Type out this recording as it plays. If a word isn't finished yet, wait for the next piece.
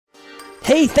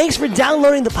Hey, thanks for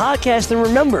downloading the podcast, and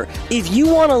remember, if you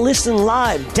want to listen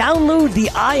live, download the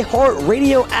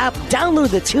iHeartRadio app,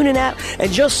 download the TuneIn app,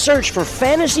 and just search for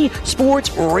Fantasy Sports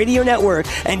Radio Network,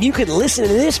 and you can listen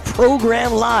to this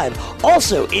program live.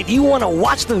 Also, if you want to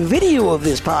watch the video of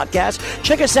this podcast,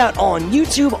 check us out on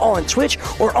YouTube, on Twitch,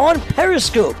 or on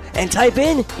Periscope, and type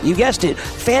in, you guessed it,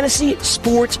 Fantasy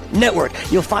Sports Network.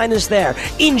 You'll find us there.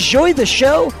 Enjoy the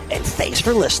show, and thanks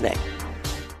for listening.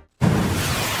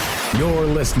 You're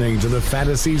listening to the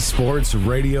Fantasy Sports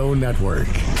Radio Network.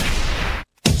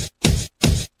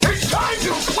 It's time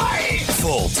to play!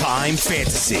 Full-time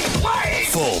fantasy. Play!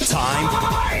 Full-time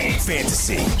Play!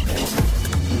 fantasy.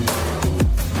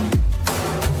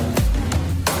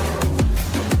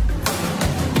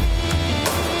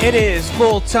 It is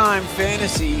Full-Time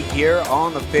Fantasy here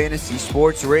on the Fantasy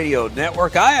Sports Radio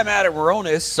Network. I am Adam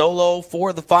Ronis, solo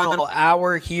for the final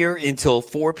hour here until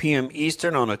 4 p.m.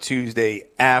 Eastern on a Tuesday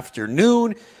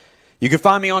afternoon. You can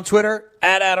find me on Twitter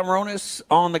at Adam Ronis,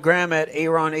 on the gram at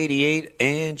Aaron88,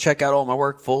 and check out all my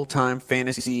work,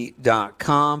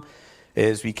 fulltimefantasy.com,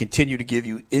 as we continue to give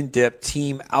you in-depth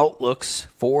team outlooks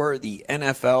for the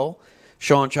NFL.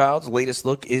 Sean Child's latest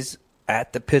look is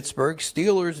at the Pittsburgh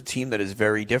Steelers, a team that is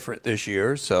very different this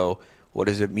year. So what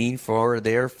does it mean for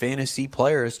their fantasy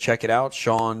players? Check it out.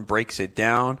 Sean breaks it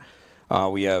down.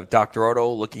 We have Dr.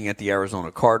 Otto looking at the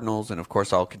Arizona Cardinals. And, of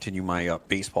course, I'll continue my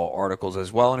baseball articles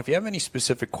as well. And if you have any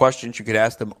specific questions, you could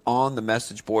ask them on the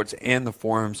message boards and the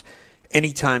forums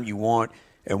anytime you want,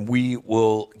 and we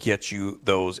will get you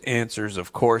those answers.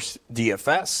 Of course,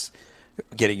 DFS,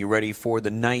 getting you ready for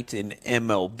the night in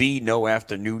MLB. No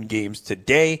afternoon games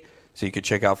today. So you can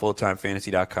check out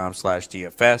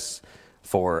fulltimefantasy.com/DFS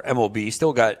for MLB.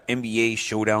 Still got NBA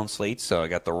showdown slates. So I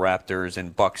got the Raptors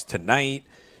and Bucks tonight.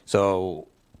 So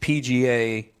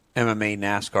PGA, MMA,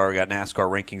 NASCAR. I got NASCAR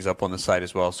rankings up on the site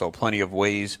as well. So plenty of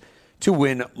ways to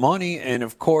win money. And,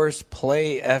 of course,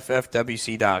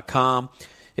 playffwc.com.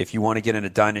 If you want to get in a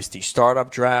Dynasty Startup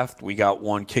Draft, we got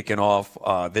one kicking off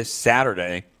this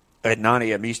Saturday at 9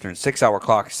 a.m. Eastern. 6-hour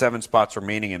clock, 7 spots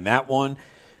remaining in that one.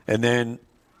 And then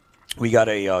we got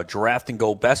a draft and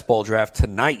go best ball draft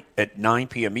tonight at 9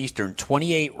 p.m. Eastern,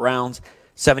 28 rounds,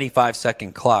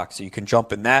 75-second clock. So you can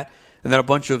jump in that. And then a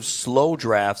bunch of slow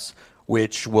drafts,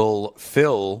 which will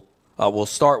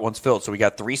start once filled. So we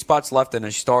got 3 spots left in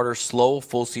a starter slow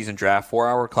full season draft,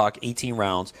 4-hour clock, 18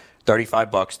 rounds,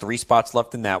 $35. 3 spots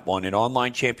left in that one. An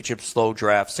online championship slow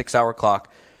draft, 6-hour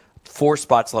clock, 4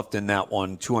 spots left in that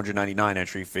one, $299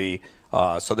 entry fee.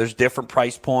 So there's different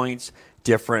price points,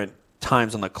 different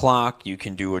times on the clock. You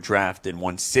can do a draft in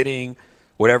one sitting,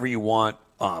 whatever you want,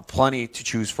 plenty to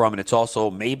choose from. And it's also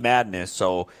May Madness,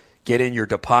 so get in your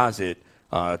deposit,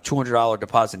 $200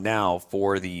 deposit now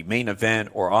for the main event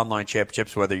or online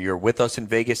championships, whether you're with us in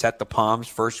Vegas at the Palms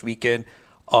first weekend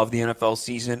of the NFL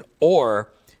season,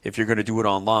 or if you're going to do it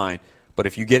online. But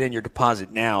if you get in your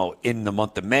deposit now in the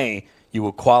month of May, you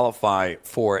will qualify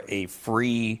for a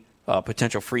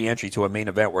potential free entry to a main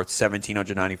event worth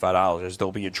 $1,795.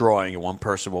 There'll be a drawing, and one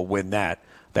person will win that.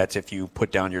 That's if you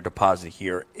put down your deposit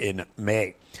here in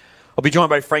May. I'll be joined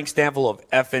by Frank Stanfill of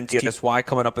FNTSY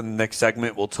coming up in the next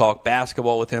segment. We'll talk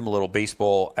basketball with him, a little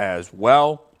baseball as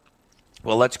well.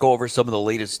 Well, let's go over some of the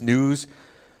latest news.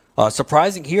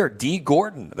 Surprising here, D.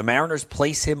 Gordon. The Mariners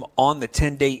place him on the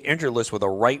 10-day injured list with a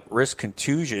right wrist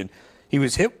contusion. He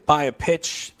was hit by a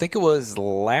pitch, I think it was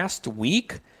last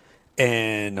week,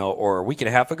 or a week and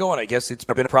a half ago, and I guess it's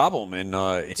been a problem, and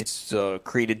it's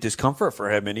created discomfort for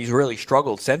him, and he's really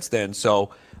struggled since then.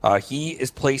 So he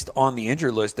is placed on the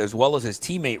injured list, as well as his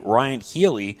teammate Ryan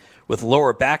Healy with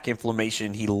lower back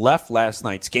inflammation. He left last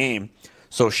night's game,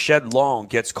 so Shed Long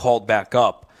gets called back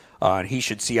up, and he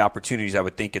should see opportunities, I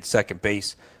would think, at second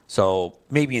base. So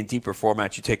maybe in deeper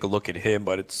formats you take a look at him,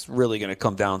 but it's really going to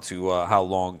come down to how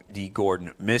long D.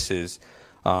 Gordon misses.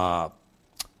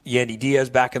 Yandy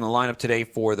Diaz back in the lineup today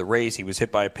for the Rays. He was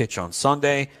hit by a pitch on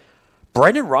Sunday.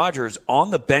 Brendan Rodgers on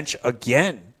the bench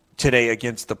again today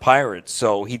against the Pirates.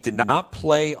 So he did not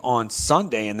play on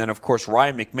Sunday. And then, of course,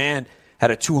 Ryan McMahon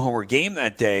had a 2-homer game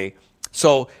that day.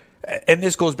 So, and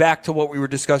this goes back to what we were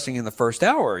discussing in the first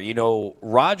hour. You know,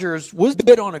 Rodgers was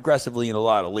bid on aggressively in a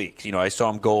lot of leagues. You know, I saw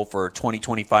him go for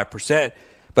 20-25%.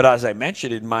 But as I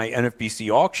mentioned in my NFBC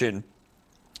auction,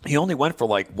 he only went for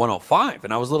like 105,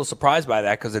 and I was a little surprised by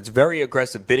that because it's very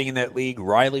aggressive bidding in that league.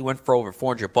 Riley went for over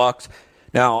 $400.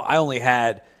 Now, I only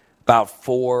had about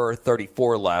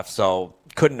 $434 left, so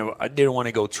I didn't want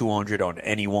to go 200 on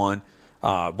anyone.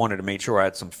 Wanted to make sure I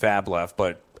had some fab left,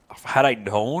 but had I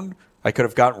known I could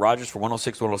have gotten Rodgers for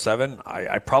 106, 107,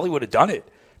 I probably would have done it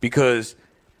because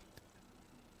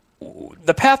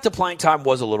the path to playing time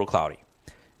was a little cloudy.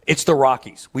 It's the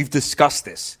Rockies. We've discussed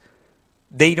this.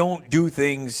 They don't do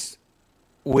things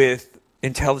with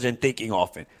intelligent thinking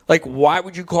often. Like, why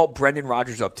would you call Brendan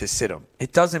Rodgers up to sit him?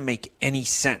 It doesn't make any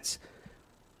sense.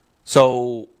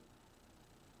 So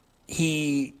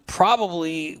he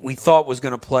probably, we thought, was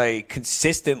going to play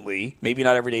consistently, maybe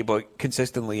not every day, but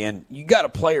consistently. And you got a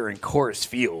player in Coors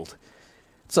Field.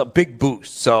 It's a big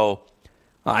boost. So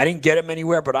I didn't get him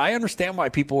anywhere, but I understand why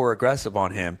people were aggressive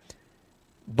on him.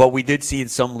 But we did see in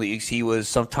some leagues he was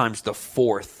sometimes the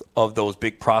fourth of those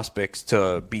big prospects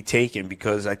to be taken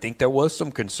because I think there was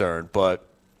some concern. But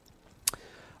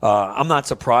I'm not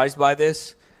surprised by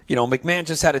this. You know, McMahon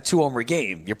just had a 2-homer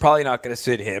game. You're probably not going to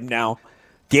sit him. Now,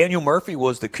 Daniel Murphy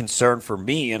was the concern for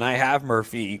me, and I have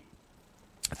Murphy,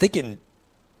 I think, in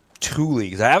 2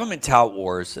 leagues. I have him in Tout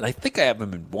Wars, and I think I have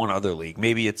him in one other league.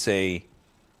 Maybe it's a...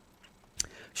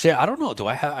 Shit, I don't know.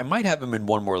 I might have him in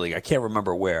one more league. I can't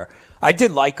remember where. I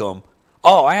did like him.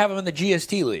 Oh, I have him in the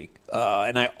GST league.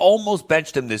 And I almost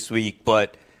benched him this week,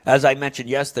 but as I mentioned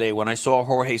yesterday, when I saw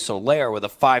Jorge Soler with a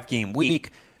 5-game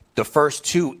week, the first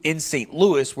 2 in St.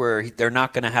 Louis where they're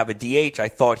not going to have a DH, I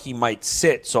thought he might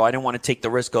sit. So I didn't want to take the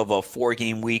risk of a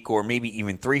 4-game week or maybe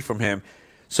even 3 from him.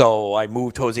 So I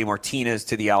moved Jose Martinez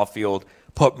to the outfield,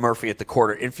 put Murphy at the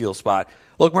quarter infield spot.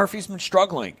 Look, Murphy's been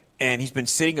struggling, and he's been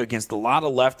sitting against a lot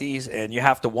of lefties, and you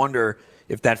have to wonder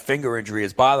if that finger injury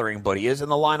is bothering him. But he is in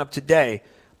the lineup today.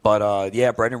 But,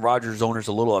 yeah, Brendan Rodgers' owner's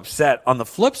a little upset. On the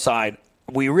flip side,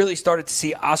 we really started to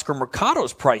see Oscar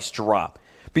Mercado's price drop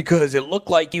because it looked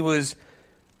like he was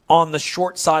on the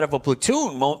short side of a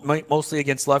platoon, mostly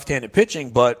against left-handed pitching,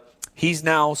 but he's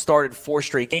now started 4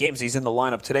 straight games. He's in the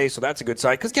lineup today, so that's a good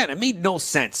sign. Because, again, it made no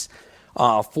sense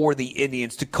for the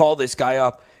Indians to call this guy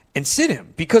up and sit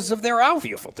him because of their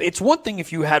outfield. It's one thing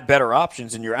if you had better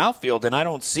options in your outfield, and I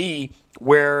don't see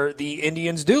where the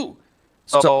Indians do.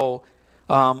 So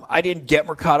I didn't get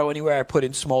Mercado anywhere. I put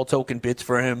in small token bids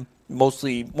for him,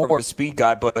 mostly more of a speed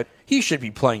guy, but he should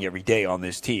be playing every day on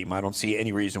this team. I don't see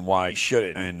any reason why he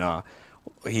shouldn't, and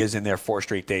he is in there 4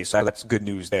 straight days, so that's good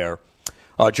news there.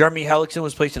 Jeremy Hellickson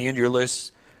was placed on the injury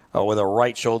list with a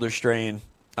right shoulder strain.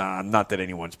 Not that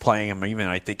anyone's playing him. Even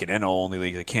I think in NL-only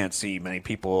leagues, I can't see many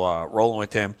people rolling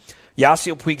with him.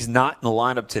 Yasiel Puig's not in the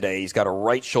lineup today. He's got a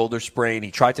right shoulder sprain.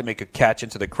 He tried to make a catch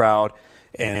into the crowd,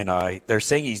 and they're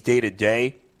saying he's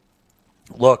day-to-day.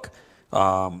 Look,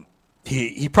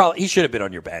 he should have been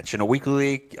on your bench. In a weekly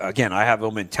league, again, I have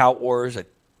him in Tout Wars. I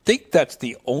think that's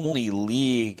the only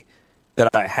league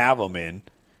that I have him in,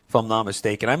 if I'm not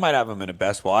mistaken. I might have him in a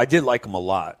best ball. I did like him a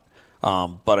lot.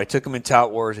 But I took him in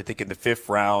Tout Wars, I think, in the 5th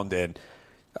round. And,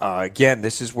 again,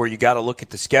 this is where you got to look at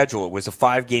the schedule. It was a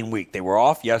 5-game week. They were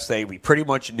off yesterday. We pretty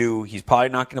much knew he's probably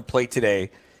not going to play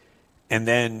today. And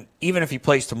then even if he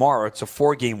plays tomorrow, it's a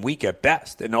 4-game week at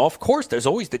best. And, of course, there's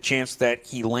always the chance that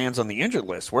he lands on the injured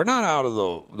list. We're not out of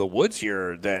the woods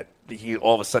here that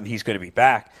all of a sudden he's going to be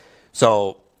back.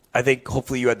 So I think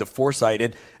hopefully you had the foresight.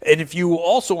 And if you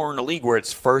also are in a league where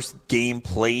it's first game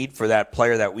played for that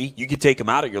player that week, you could take him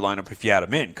out of your lineup if you had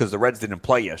him in because the Reds didn't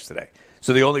play yesterday.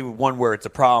 So the only one where it's a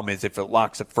problem is if it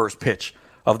locks at first pitch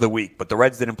of the week. But the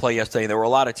Reds didn't play yesterday, and there were a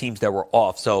lot of teams that were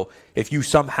off. So if you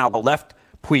somehow left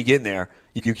Puig in there,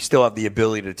 you still have the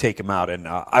ability to take him out, and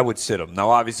I would sit him. Now,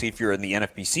 obviously, if you're in the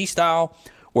NFBC style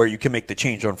where you can make the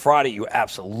change on Friday,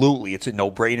 it's a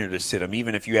no-brainer to sit him,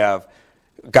 even if you have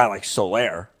a guy like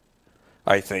Soler,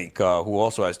 I think, who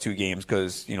also has 2 games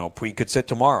because, Puig could sit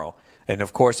tomorrow. And,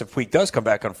 of course, if Puig does come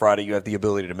back on Friday, you have the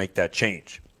ability to make that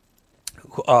change.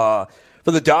 For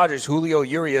the Dodgers, Julio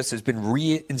Urias has been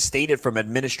reinstated from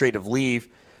administrative leave.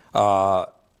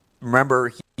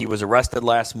 Remember, he was arrested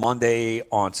last Monday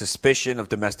on suspicion of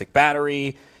domestic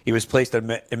battery. He was placed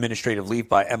on administrative leave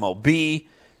by MLB.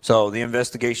 So the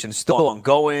investigation is still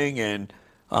ongoing, and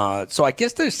so I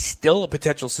guess there's still a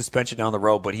potential suspension down the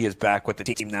road, but he is back with the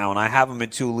team now, and I have him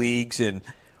in 2 leagues and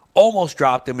almost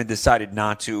dropped him and decided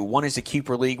not to. One is a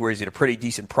keeper league where he's at a pretty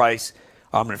decent price.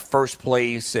 I'm in first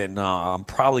place, and I'm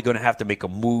probably going to have to make a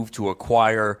move to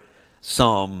acquire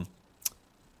something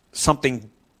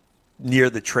near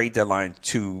the trade deadline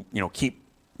to keep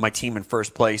my team in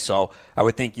first place. So I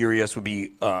would think Urias would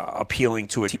be appealing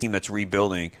to a team that's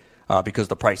rebuilding because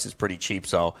the price is pretty cheap.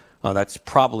 So that's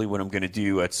probably what I'm going to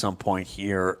do at some point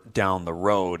here down the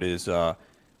road is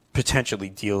potentially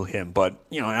deal him. But,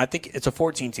 I think it's a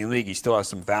 14-team league. He still has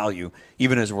some value,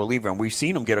 even as a reliever. And we've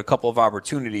seen him get a couple of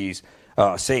opportunities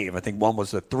save. I think one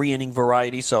was a 3-inning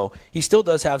variety. So he still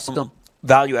does have some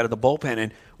value out of the bullpen.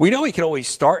 And we know he can always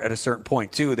start at a certain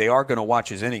point, too. They are going to watch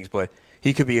his innings, but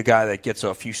he could be a guy that gets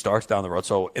a few starts down the road.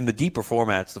 So in the deeper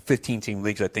formats, the 15-team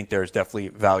leagues, I think there's definitely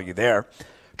value there.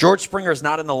 George Springer is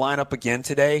not in the lineup again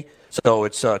today, so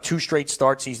it's 2 straight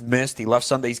starts he's missed. He left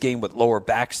Sunday's game with lower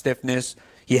back stiffness.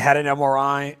 He had an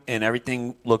MRI, and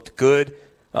everything looked good.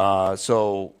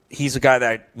 So he's a guy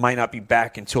that might not be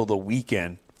back until the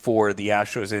weekend for the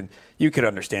Astros, and you could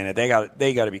understand it.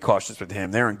 They got to be cautious with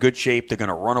him. They're in good shape. They're going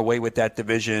to run away with that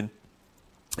division,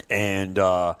 and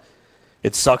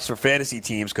it sucks for fantasy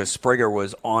teams because Springer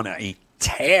was on a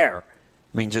tear.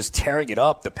 I mean, just tearing it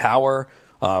up, the power.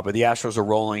 But the Astros are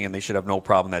rolling, and they should have no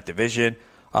problem in that division.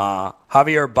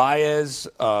 Javier Baez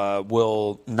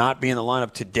will not be in the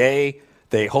lineup today.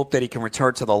 They hope that he can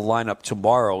return to the lineup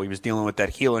tomorrow. He was dealing with that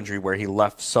heel injury where he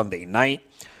left Sunday night.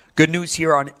 Good news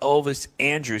here on Elvis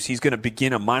Andrus. He's going to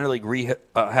begin a minor league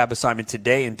rehab assignment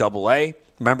today in Double-A.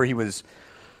 Remember, he was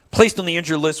placed on the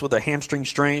injured list with a hamstring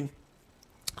strain.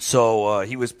 So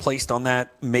he was placed on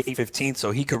that May 15th,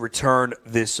 so he could return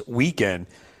this weekend.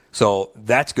 So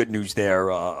that's good news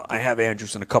there. I have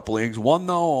Andrus in a couple innings. One,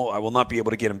 though, I will not be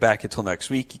able to get him back until next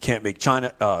week. He can't make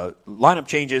lineup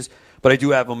changes, but I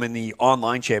do have him in the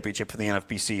online championship for the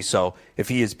NFBC. So if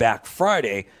he is back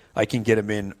Friday, I can get him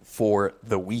in for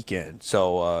the weekend.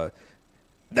 So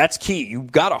that's key.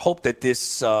 You've got to hope that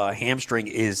this hamstring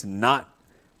is not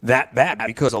that bad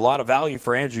because a lot of value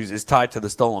for Andrus is tied to the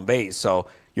stolen base. So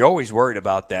you're always worried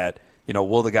about that. You know,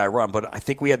 will the guy run? But I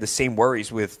think we had the same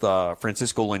worries with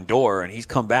Francisco Lindor, and he's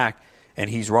come back and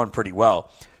he's run pretty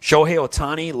well. Shohei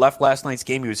Ohtani left last night's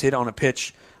game. He was hit on a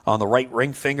pitch on the right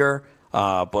ring finger,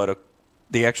 but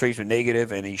the x-rays were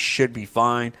negative, and he should be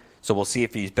fine. So we'll see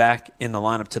if he's back in the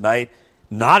lineup tonight.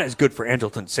 Not as good for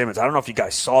Andrelton Simmons. I don't know if you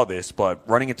guys saw this, but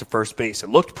running into first base, it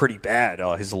looked pretty bad.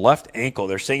 His left ankle,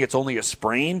 they're saying it's only a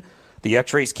sprain. The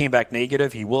x-rays came back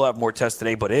negative. He will have more tests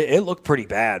today, but it looked pretty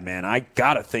bad, man. I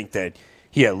got to think that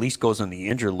he at least goes on the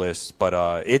injured list,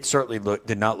 but it certainly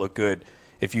did not look good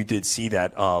if you did see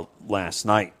that last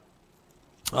night.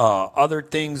 Other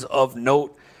things of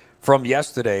note from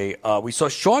yesterday, we saw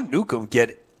Sean Newcomb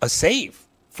get a save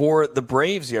for the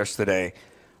Braves yesterday.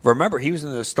 Remember, he was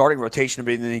in the starting rotation at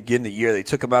the beginning of the year. They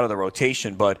took him out of the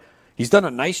rotation, but he's done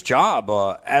a nice job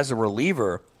as a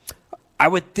reliever. I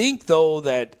would think, though,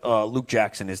 that Luke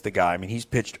Jackson is the guy. I mean, he's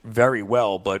pitched very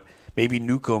well, but maybe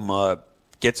Newcomb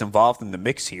gets involved in the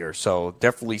mix here. So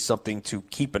definitely something to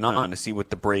keep an eye on to see what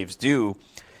the Braves do.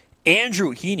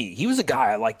 Andrew Heaney, he was a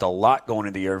guy I liked a lot going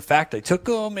into the year. In fact, I took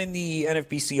him in the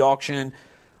NFBC auction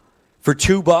for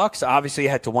 $2. Obviously,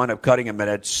 I had to wind up cutting him and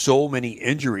had so many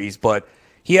injuries, but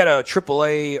he had a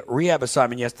AAA rehab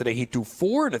assignment yesterday. He threw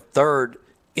 4 1/3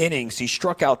 innings. He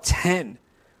struck out 10.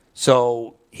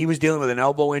 So he was dealing with an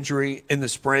elbow injury in the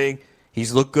spring.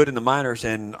 He's looked good in the minors,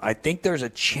 and I think there's a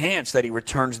chance that he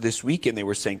returns this weekend. They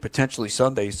were saying potentially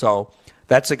Sunday. So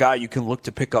that's a guy you can look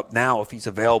to pick up now if he's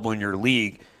available in your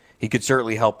league. He could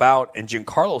certainly help out. And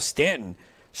Giancarlo Stanton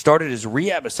started his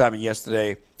rehab assignment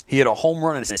yesterday. He had a home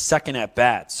run in his second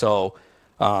at-bat. So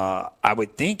I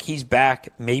would think he's back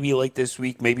maybe late this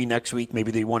week, maybe next week.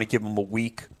 Maybe they want to give him a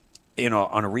week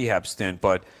on a rehab stint.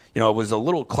 But, it was a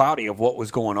little cloudy of what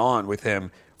was going on with him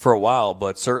for a while.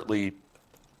 But certainly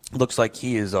looks like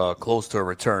he is close to a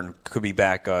return. Could be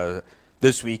back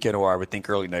this weekend or I would think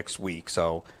early next week.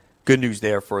 So good news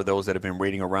there for those that have been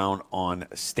waiting around on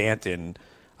Stanton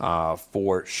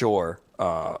for sure.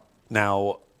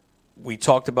 Now, we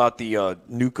talked about the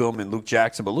Newcomb and Luke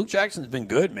Jackson, but Luke Jackson's been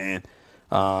good, man.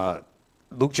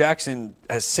 Luke Jackson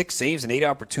has 6 saves and 8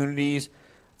 opportunities,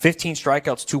 15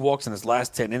 strikeouts, 2 walks in his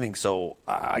last 10 innings. So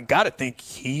I got to think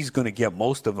he's going to get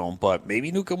most of them, but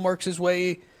maybe Newcomb works his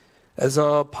way as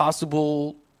a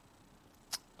possible,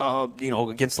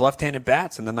 against left-handed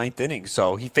bats in the 9th inning.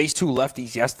 So he faced 2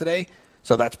 lefties yesterday,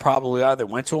 so that's probably why they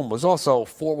went to him. Was also a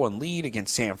 4-1 lead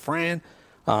against San Fran,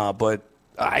 but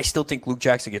I still think Luke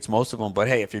Jackson gets most of them. But,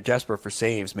 hey, if you're desperate for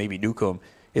saves, maybe Newcomb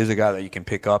is a guy that you can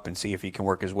pick up and see if he can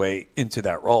work his way into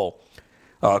that role.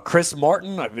 Chris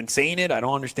Martin, I've been saying it. I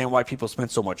don't understand why people spend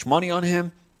so much money on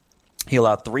him. He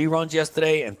allowed 3 runs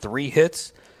yesterday and 3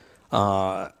 hits.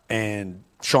 And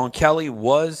Sean Kelly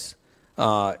was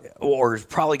or is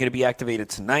probably going to be activated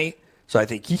tonight. So I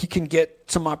think he can get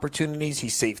some opportunities. He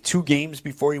saved 2 games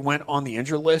before he went on the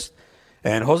injured list.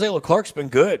 And Jose Leclerc's been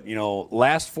good.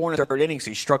 Last 4 1/3 innings,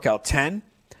 he struck out 10.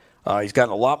 He's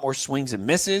gotten a lot more swings and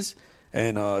misses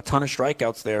and a ton of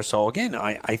strikeouts there. So, again,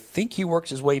 I think he works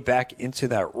his way back into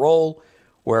that role,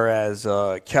 whereas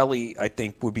Kelly, I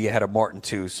think, would be ahead of Martin,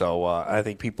 too. So I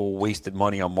think people wasted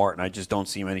money on Martin. I just don't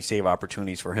see many save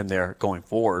opportunities for him there going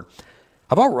forward.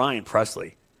 How about Ryan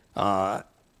Presley?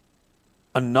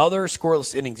 another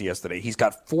scoreless innings yesterday. He's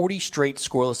got 40 straight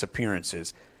scoreless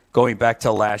appearances going back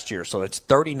to last year. So that's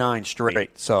 39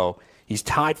 straight. So he's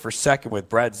tied for second with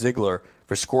Brad Ziegler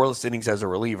for scoreless innings as a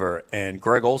reliever. And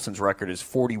Greg Olson's record is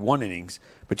 41 innings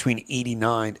between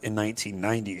 89 and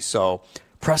 1990. So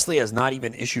Presley has not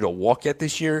even issued a walk yet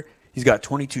this year. He's got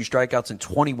 22 strikeouts in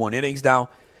 21 innings now.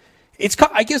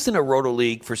 I guess in a roto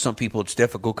league, for some people, it's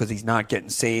difficult because he's not getting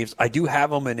saves. I do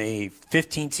have him in a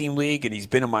 15-team league, and he's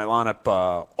been in my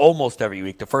lineup almost every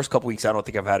week. The first couple weeks, I don't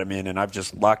think I've had him in, and I've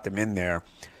just locked him in there.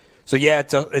 So, yeah,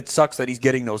 it sucks that he's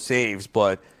getting those saves,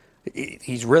 but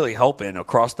he's really helping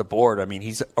across the board. I mean,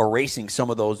 he's erasing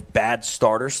some of those bad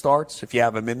starter starts if you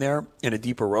have him in there in a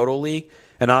deeper roto league.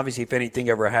 And obviously, if anything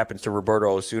ever happens to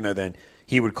Roberto Osuna, then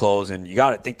he would close. And you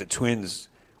got to think the Twins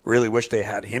really wish they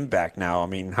had him back now. I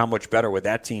mean, how much better would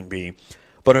that team be?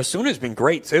 But Osuna's been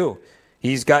great, too.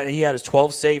 He had his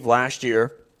 12th save last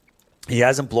year. He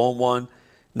hasn't blown one.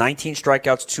 19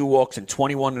 strikeouts, 2 walks, and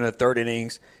 21 in the third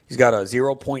innings. He's got a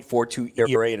 0.42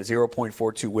 ERA and a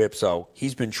 0.42 whip, so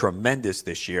he's been tremendous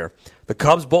this year. The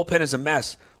Cubs bullpen is a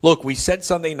mess. Look, we said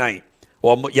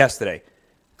yesterday,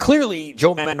 clearly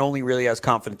Joe Maddon only really has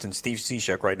confidence in Steve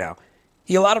Cishek right now.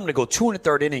 He allowed him to go 2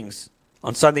 1/3 innings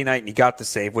on Sunday night, and he got the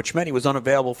save, which meant he was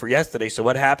unavailable for yesterday. So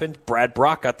what happened? Brad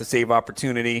Brock got the save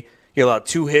opportunity. He allowed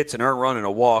 2 hits, an earned run, and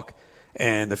a walk,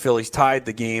 and the Phillies tied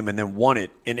the game and then won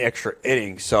it in extra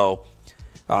innings. So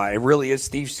it really is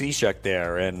Steve Cishek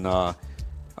there, and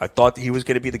I thought that he was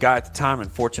going to be the guy at the time.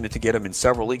 Unfortunate to get him in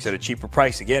several leagues at a cheaper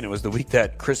price. Again, it was the week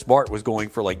that Chris Bart was going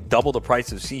for like double the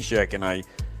price of Cishek, and I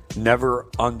never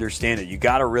understand it. You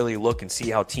got to really look and see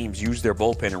how teams use their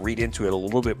bullpen and read into it a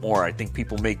little bit more. I think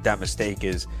people make that mistake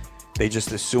is they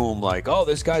just assume like, oh,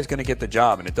 this guy's going to get the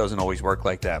job, and it doesn't always work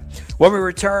like that. When we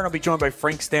return, I'll be joined by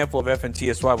Frank Stanfield of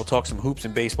FNTSY. We'll talk some hoops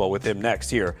and baseball with him next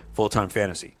here, Full-Time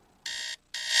Fantasy.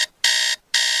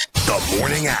 The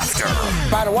morning after.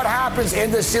 No matter what happens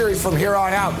in this series from here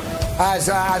on out, as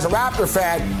a Raptor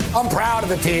fan, I'm proud of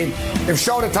the team. They've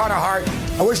shown a ton of heart.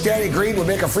 I wish Danny Green would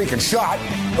make a freaking shot.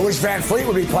 I wish Van Fleet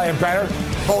would be playing better.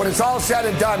 But when it's all said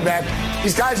and done, man,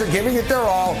 these guys are giving it their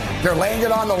all. They're laying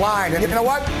it on the line. And you know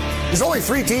what? There's only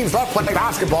 3 teams left playing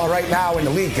basketball right now in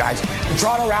the league, guys. The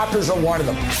Toronto Raptors are one of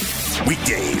them.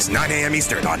 Weekdays, 9 a.m.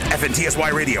 Eastern on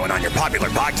FNTSY Radio and on your popular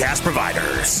podcast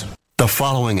providers. The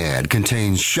following ad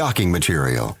contains shocking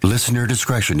material. Listener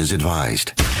discretion is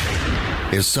advised.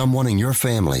 Is someone in your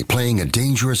family playing a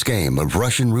dangerous game of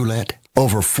Russian roulette?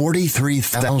 Over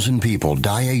 43,000 people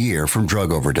die a year from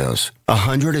drug overdose.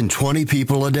 120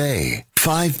 people a day.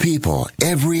 5 people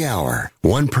every hour.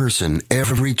 1 person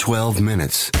every 12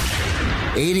 minutes.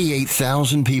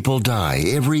 88,000 people die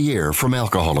every year from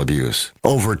alcohol abuse.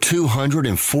 Over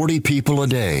 240 people a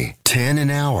day. 10 an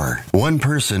hour. 1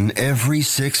 person every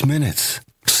 6 minutes.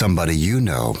 Somebody you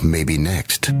know may be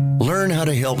next. Learn how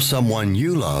to help someone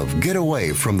you love get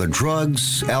away from the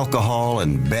drugs, alcohol,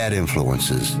 and bad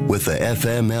influences. With the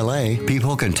FMLA,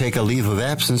 people can take a leave of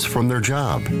absence from their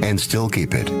job and still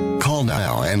keep it. Call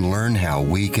now and learn how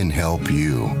we can help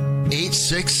you.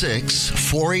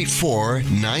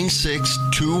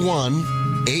 866-484-9621.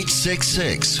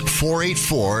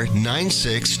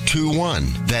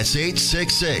 866-484-9621. That's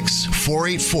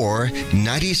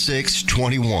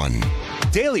 866-484-9621.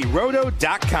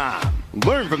 DailyRoto.com.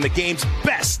 Learn from the game's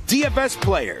best DFS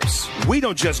players. We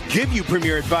don't just give you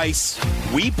premier advice,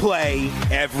 we play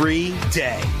every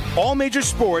day. All major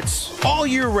sports, all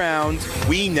year round,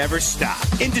 we never stop.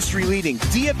 Industry-leading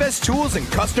DFS tools and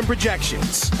custom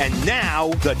projections. And now,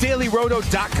 the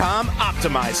DailyRoto.com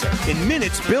Optimizer. In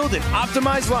minutes, build and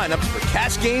optimize lineups for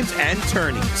cash games and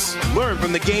tourneys. Learn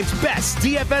from the game's best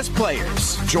DFS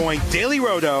players. Join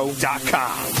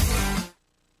DailyRoto.com.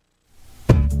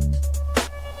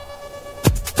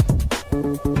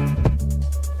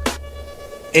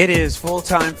 It is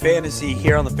Full-Time Fantasy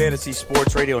here on the Fantasy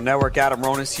Sports Radio Network. Adam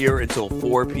Ronis here until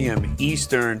 4 p.m.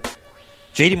 Eastern.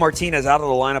 JD Martinez out of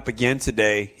the lineup again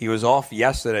today. He was off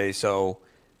yesterday, so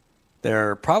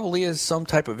there probably is some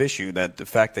type of issue, that the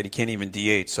fact that he can't even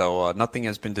DH. So nothing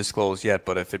has been disclosed yet,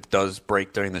 but if it does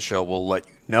break during the show, we'll let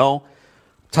you know.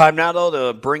 Time now, though,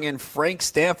 to bring in Frank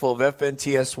Stanfield of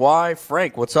FNTSY.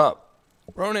 Frank, what's up?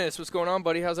 Ronis, what's going on,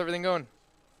 buddy? How's everything going?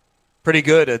 Pretty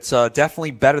good. It's definitely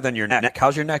better than your neck.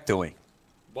 How's your neck doing?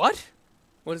 What?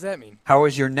 What does that mean? How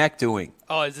is your neck doing?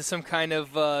 Oh, is this some kind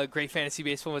of Great Fantasy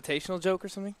Baseball Invitational joke or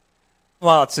something?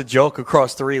 Well, it's a joke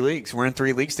across 3 leagues. We're in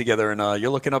 3 leagues together, and you're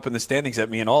looking up in the standings at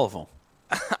me in all of them.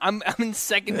 I'm in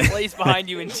second place behind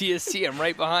you in TSC. I'm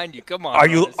right behind you. Come on.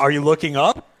 Are you looking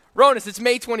up? Ronis, it's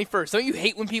May 21st. Don't you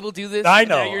hate when people do this? I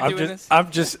know.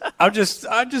 I'm just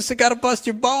got to bust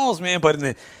your balls, man. But in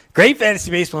the Great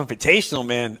Fantasy Baseball Invitational,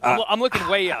 man. I'm looking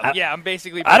way up. I'm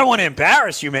basically. I don't want to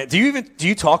embarrass you, man. Do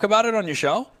you talk about it on your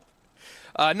show?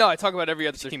 No, I talk about every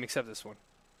other team except this one.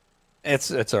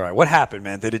 It's all right. What happened,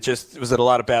 man? Was it a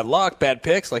lot of bad luck, bad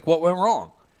picks? Like, what went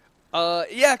wrong?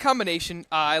 A combination.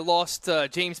 I lost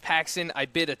James Paxton. I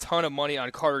bid a ton of money on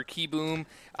Carter Kieboom.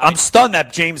 I'm stunned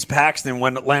that James Paxton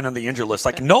landed on the injured list.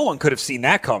 Like, no one could have seen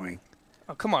that coming.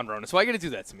 Oh, come on, Ronis. Why are you going to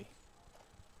do that to me?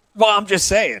 Well, I'm just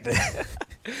saying.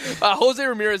 Jose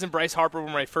Ramirez and Bryce Harper were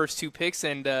my first two picks,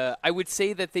 and I would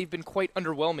say that they've been quite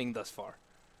underwhelming thus far.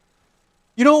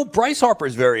 You know, Bryce Harper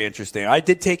is very interesting. I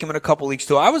did take him in a couple leagues,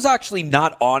 too. I was actually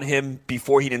not on him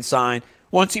before he didn't sign.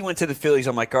 Once he went to the Phillies,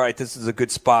 I'm like, all right, this is a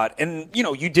good spot. And, you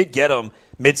know, you did get him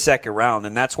mid-second round,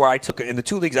 and that's where I took it. In the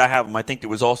two leagues I have him, I think it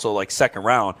was also, like, second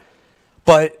round.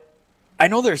 But I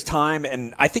know there's time,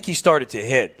 and I think he started to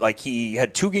hit. Like, he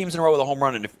had 2 games in a row with a home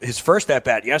run, and his first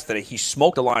at-bat yesterday, he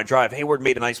smoked a line drive. Hayward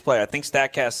made a nice play. I think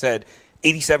StatCast said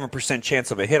 87%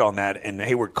 chance of a hit on that, and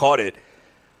Hayward caught it.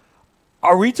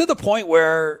 Are we to the point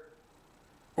where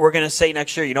we're going to say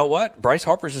next year, you know what, Bryce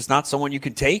Harper's is not someone you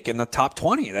can take in the top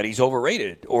 20, that he's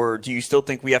overrated? Or do you still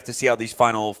think we have to see how these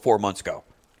final 4 months go?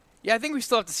 Yeah, I think we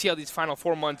still have to see how these final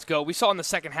 4 months go. We saw in the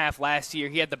second half last year,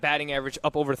 he had the batting average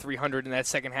up over 300 in that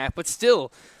second half. But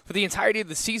still, for the entirety of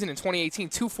the season in 2018,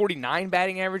 249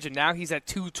 batting average, and now he's at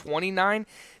 229.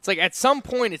 It's like at some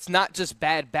point, it's not just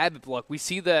bad BABIP luck. We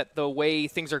see that the way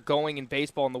things are going in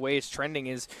baseball and the way it's trending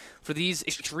is for these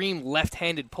extreme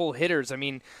left-handed pull hitters. I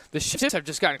mean, the shifts have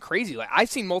just gotten crazy. Like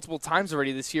I've seen multiple times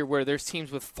already this year where there's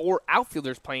teams with 4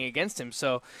 outfielders playing against him.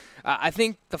 So I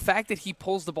think the fact that he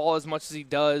pulls the ball as much as he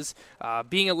does,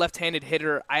 being a left-handed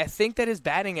hitter, I think that his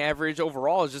batting average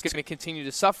overall is just going to continue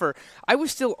to suffer. I was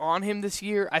still on him this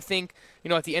year. I think, you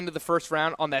know, at the end of the first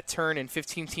round on that turn in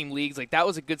 15-team leagues, like that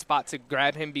was a good spot to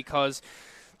grab him because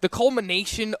the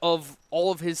culmination of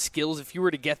all of his skills, if you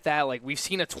were to get that, like we've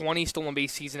seen a 20 stolen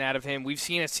base season out of him. We've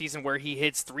seen a season where he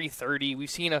hits 330. We've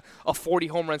seen a 40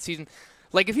 home run season.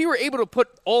 Like if he were able to put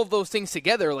all of those things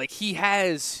together, like he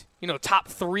has, you know, top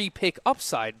 3 pick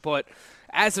upside. But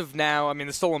as of now, I mean,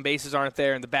 the stolen bases aren't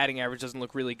there and the batting average doesn't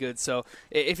look really good. So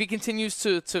if he continues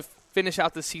to finish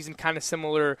out the season kind of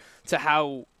similar to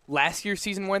how last year's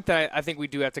season went, then I think we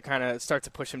do have to kind of start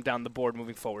to push him down the board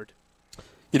moving forward.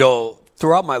 You know,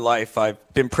 throughout my life, I've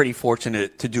been pretty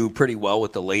fortunate to do pretty well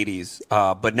with the ladies.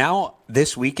 But now,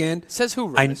 this weekend... Says who,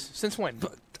 Rose? Since when?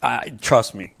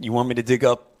 Trust me. You want me to dig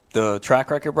up the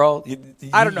track record, bro?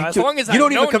 I don't know. As long as I've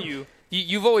known you,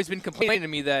 you've always been complaining to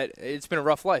me that it's been a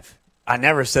rough life. I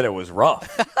never said it was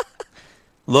rough.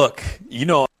 Look, you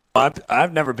know,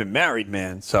 I've never been married,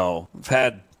 man, so I've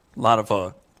had a lot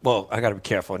of... Well, I got to be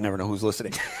careful. I never know who's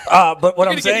listening. But what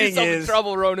I'm saying is, in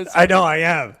trouble, Ronan. I know I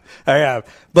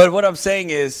have. But what I'm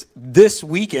saying is, this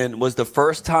weekend was the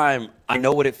first time I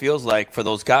know what it feels like for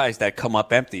those guys that come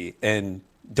up empty and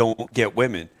don't get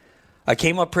women. I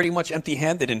came up pretty much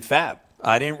empty-handed in Fab.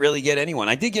 I didn't really get anyone.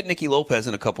 I did get Nicky Lopez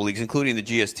in a couple leagues, including the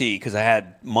GST, because I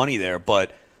had money there.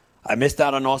 But I missed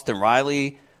out on Austin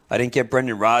Riley. I didn't get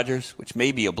Brendan Rodgers, which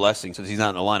may be a blessing since he's not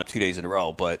in the lineup 2 days in a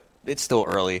row. But it's still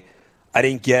early. I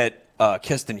didn't get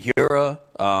Keston Hiura,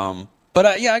 but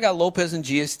I got Lopez and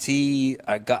GST.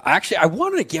 I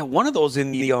wanted to get one of those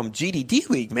in the GDD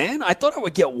league, man. I thought I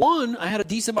would get one. I had a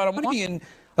decent amount of money, and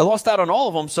I lost out on all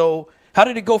of them. So how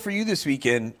did it go for you this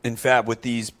weekend in Fab with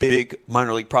these big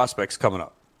minor league prospects coming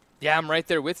up? Yeah, I'm right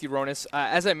there with you, Ronis.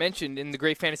 As I mentioned, in the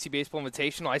Great Fantasy Baseball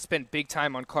Invitational, I spent big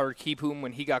time on Carter Kieboom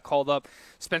when he got called up.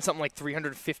 Spent something like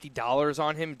 $350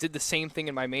 on him. Did the same thing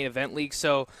in my main event league.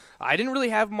 So I didn't really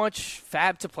have much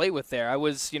Fab to play with there. I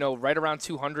was, right around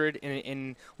 200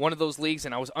 in one of those leagues,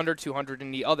 and I was under 200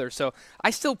 in the other. So I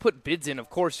still put bids in.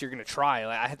 Of course, you're going to try.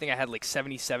 I think I had like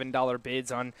 $77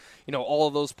 bids on, all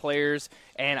of those players.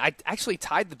 And I actually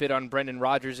tied the bid on Brendan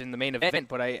Rodgers in the main event,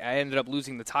 but I ended up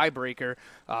losing the tiebreaker.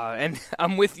 And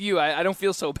I'm with you. I don't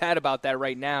feel so bad about that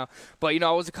right now. But,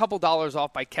 I was a couple dollars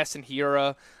off by Keston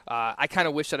Hiura. I kind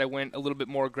of wish that I went a little bit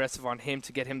more aggressive on him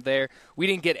to get him there. We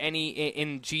didn't get any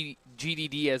in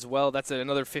GDD as well. That's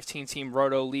another 15-team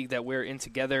roto league that we're in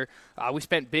together. We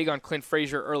spent big on Clint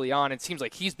Frazier early on. It seems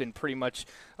like he's been pretty much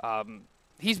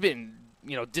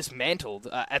dismantled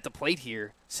at the plate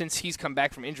here since he's come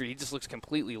back from injury, he just looks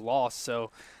completely lost.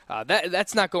 So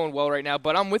that's not going well right now.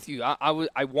 But I'm with you.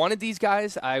 I wanted these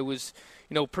guys. I was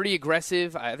pretty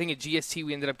aggressive. I think at GST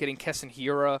we ended up getting Keston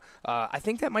Hiura. I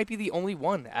think that might be the only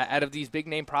one out of these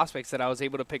big-name prospects that I was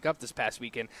able to pick up this past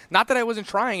weekend. Not that I wasn't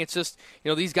trying. It's just,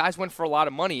 these guys went for a lot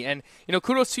of money. And,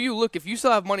 kudos to you. Look, if you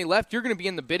still have money left, you're going to be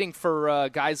in the bidding for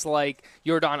guys like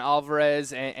Yordan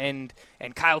Alvarez and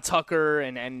Kyle Tucker.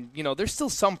 And there's still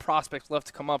some prospects left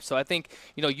to come up. So I think,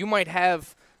 you might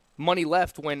have money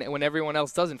left when everyone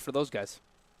else doesn't for those guys.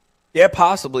 Yeah,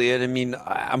 possibly. And I mean,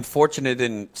 I'm fortunate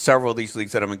in several of these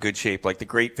leagues that I'm in good shape. Like the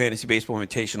Great Fantasy Baseball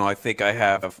Invitational, I think I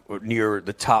have near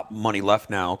the top money left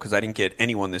now because I didn't get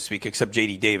anyone this week except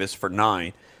J.D. Davis for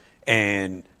 9.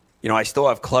 And, I still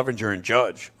have Clevenger and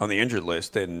Judge on the injured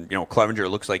list. And, Clevenger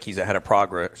looks like he's ahead of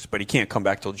progress, but he can't come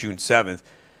back till June 7th.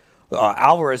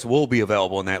 Alvarez will be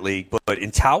available in that league. But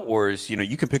in Tout Wars,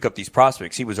 you can pick up these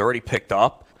prospects. He was already picked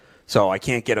up. So I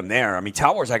can't get him there. I mean,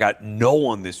 Tout Wars, I got no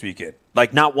one this weekend.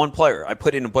 Like, not one player. I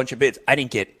put in a bunch of bids. I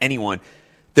didn't get anyone.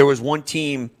 There was one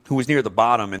team who was near the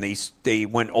bottom, and they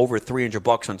went over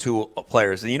 $300 on 2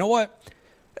 players. And you know what?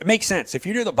 It makes sense. If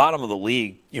you're near the bottom of the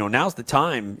league, now's the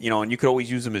time, and you could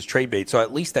always use them as trade bait. So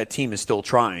at least that team is still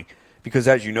trying because,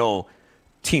 as you know,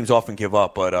 teams often give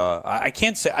up. But I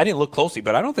can't say – I didn't look closely,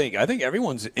 but I think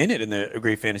everyone's in it in the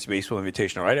Great Fantasy Baseball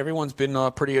Invitational, right? Everyone's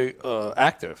been pretty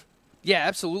active. Yeah,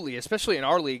 absolutely, especially in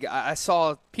our league. I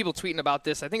saw people tweeting about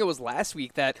this. I think it was last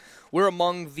week that we're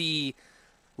among the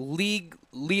league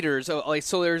leaders.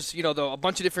 So there's, a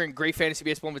bunch of different Great Fantasy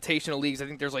Baseball Invitational leagues. I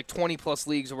think there's like 20-plus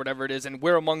leagues or whatever it is, and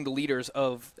we're among the leaders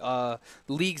of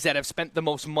leagues that have spent the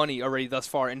most money already thus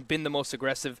far and been the most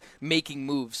aggressive making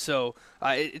moves. So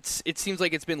it seems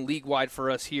like it's been league-wide for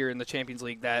us here in the Champions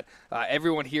League that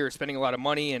everyone here is spending a lot of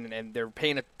money and they're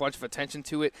paying a bunch of attention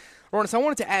to it. Ronis, I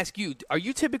wanted to ask you, are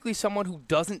you typically someone who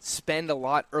doesn't spend a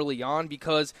lot early on?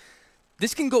 Because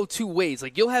this can go 2 ways.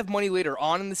 Like, you'll have money later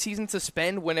on in the season to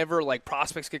spend whenever, like,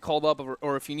 prospects get called up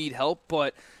or if you need help.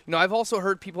 But, I've also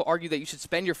heard people argue that you should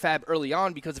spend your fab early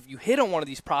on because if you hit on one of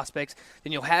these prospects,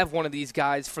 then you'll have one of these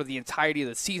guys for the entirety of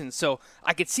the season. So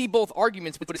I could see both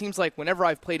arguments, but it seems like whenever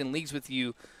I've played in leagues with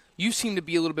you, you seem to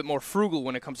be a little bit more frugal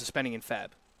when it comes to spending in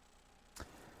fab.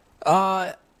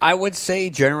 I would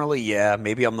say generally, yeah.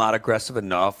 Maybe I'm not aggressive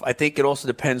enough. I think it also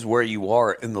depends where you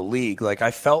are in the league. Like, I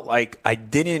felt like I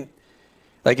didn't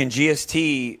 – like in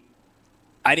GST,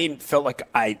 I didn't feel like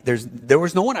there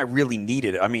was no one I really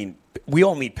needed. I mean, we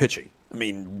all need pitching. I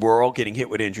mean, we're all getting hit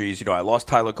with injuries. I lost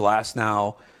Tyler Glass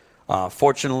now.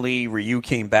 Fortunately, Ryu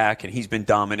came back, and he's been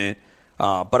dominant.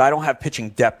 But I don't have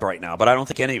pitching depth right now. But I don't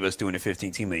think any of us do in a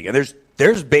 15-team league. And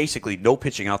there's basically no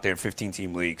pitching out there in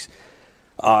 15-team leagues.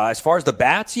 As far as the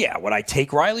bats, yeah. Would I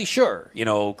take Riley? Sure.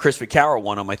 Chris Vaccaro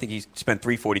won him. I think he spent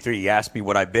 $343. He asked me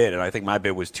what I bid, and I think my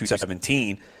bid was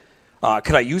 $217.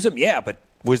 Could I use him? Yeah, but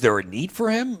was there a need for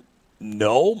him?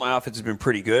 No. My offense has been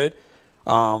pretty good.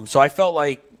 So I felt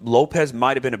like Lopez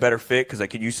might have been a better fit because I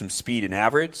could use some speed and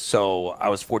average. So I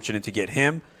was fortunate to get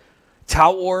him.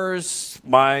 Tout Wars,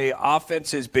 my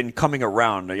offense has been coming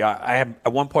around. I had,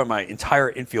 at one point, my entire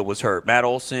infield was hurt. Matt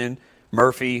Olson,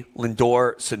 Murphy,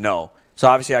 Lindor, Sano. So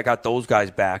obviously I got those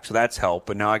guys back, so that's helped.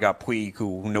 But now I got Puig,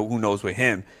 who knows with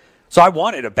him. So I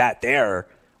wanted a bat there,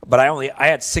 but I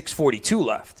had 642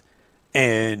 left.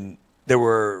 And there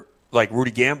were, like,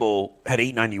 Rudy Gamble had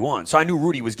 891. So I knew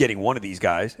Rudy was getting one of these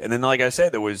guys. And then, like I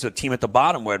said, there was a team at the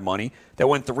bottom who had money that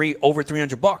went over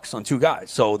 $300 on 2 guys.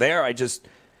 So there I just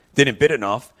didn't bid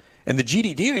enough. And the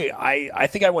GDD, I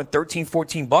think I went $13,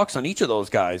 $14 on each of those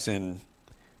guys. And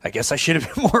I guess I should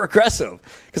have been more aggressive.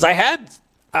 Because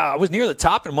I was near the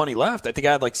top in money left. I think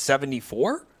I had like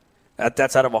 74.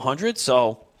 That's out of 100.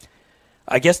 So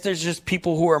I guess there's just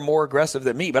people who are more aggressive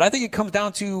than me. But I think it comes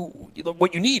down to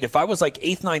what you need. If I was like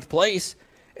 8th, 9th place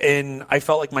and I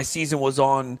felt like my season was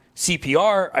on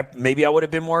CPR, maybe I would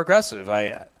have been more aggressive.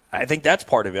 I think that's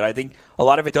part of it. I think a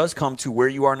lot of it does come to where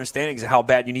you are in the standings and how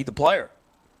bad you need the player.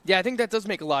 Yeah, I think that does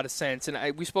make a lot of sense.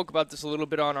 And we spoke about this a little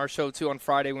bit on our show, too, on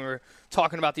Friday when we were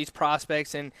talking about these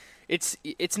prospects. And it's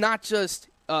not just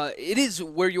it is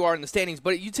where you are in the standings,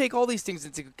 but you take all these things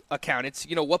into account. It's,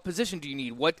 what position do you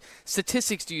need? What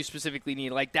statistics do you specifically need?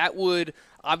 Like, that would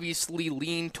obviously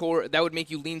that would make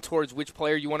you lean towards which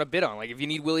player you want to bid on. Like, if you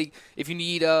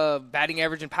need batting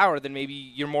average and power, then maybe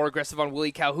you're more aggressive on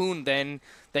Willie Calhoun than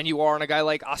you are on a guy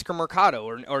like Oscar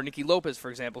Mercado or Nicky Lopez, for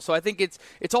example. So I think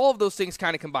it's all of those things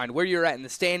kind of combined. Where you're at in the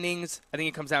standings, I think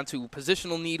it comes down to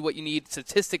positional need, what you need,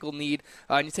 statistical need,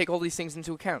 and you take all these things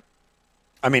into account.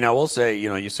 I mean, I will say,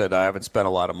 you said I haven't spent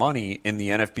a lot of money in the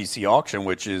NFBC auction,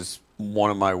 which is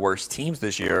one of my worst teams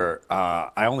this year,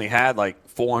 I only had like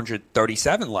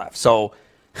 437 left. So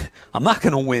I'm not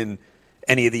going to win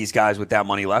any of these guys with that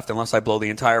money left unless I blow the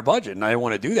entire budget, and I don't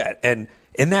want to do that. And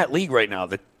in that league right now,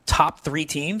 the top 3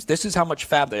 teams, this is how much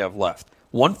fab they have left.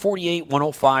 148,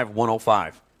 105,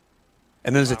 105.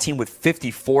 And there's a team with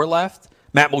 54 left.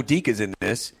 Matt Modica's in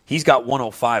this. He's got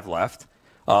 105 left.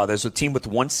 There's a team with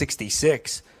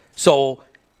 166. So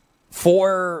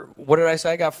what did I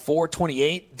say? I got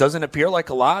 428. Doesn't appear like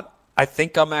a lot. I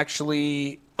think I'm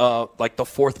actually like the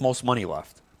 4th most money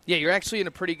left. Yeah, you're actually in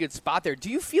a pretty good spot there. Do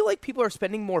you feel like people are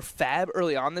spending more fab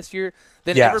early on this year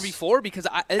than Yes. ever before? Because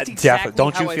that's exactly Definitely.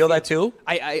 Don't how you I feel that too?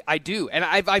 I do, and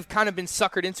I've kind of been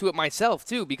suckered into it myself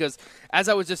too. Because as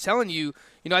I was just telling you,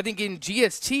 I think in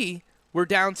GST we're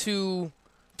down to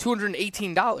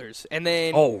 $218, and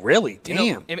then Oh, really?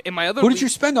 Damn. In my other Who did league, you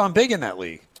spend on big in that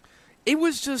league? it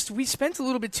was just we spent a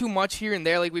little bit too much here and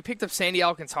there. Like we picked up Sandy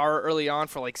Alcantara early on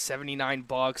for like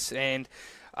 $79, and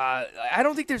I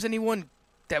don't think there's anyone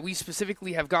that we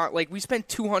specifically have got. Like we spent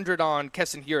 $200 on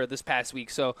Keston Hiura this past week,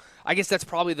 so I guess that's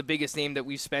probably the biggest name that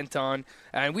we've spent on.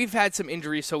 And we've had some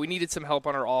injuries, so we needed some help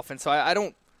on our offense. So I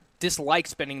don't dislike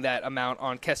spending that amount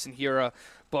on Keston Hiura,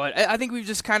 but I think we've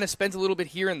just kind of spent a little bit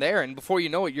here and there, and before you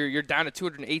know it, you're down to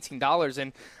 $218,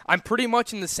 and I'm pretty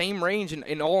much in the same range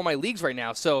in all of my leagues right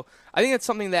now. So I think that's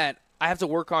something that I have to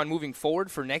work on moving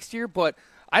forward for next year, but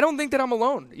I don't think that I'm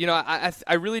alone.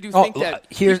 I really do think that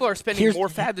people are spending more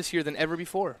fab this year than ever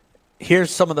before. Here's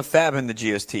some of the fab in the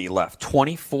GST left.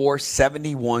 24,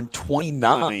 71,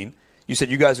 29. You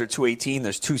said you guys are 218.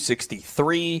 There's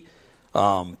 263,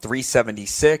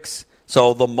 376.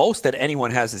 So the most that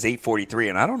anyone has is 843,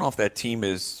 and I don't know if that team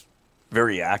is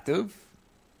very active.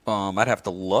 I'd have to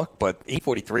look, but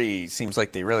 843 seems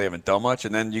like they really haven't done much.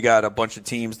 And then you got a bunch of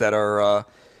teams that are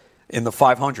in the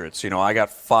 500s. I got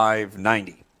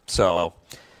 590. So,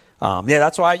 yeah,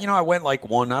 that's why, I went like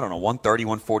 130,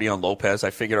 140 on Lopez. I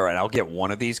figured, all right, I'll get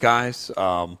one of these guys.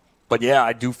 But, yeah,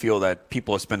 I do feel that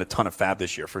people have spent a ton of fab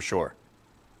this year for sure.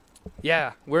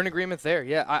 Yeah, we're in agreement there.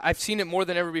 Yeah, I've seen it more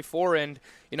than ever before, and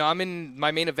I'm in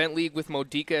my main event league with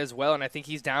Modica as well, and I think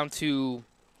he's down to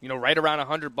right around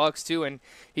 $100 too. And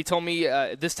he told me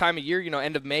this time of year,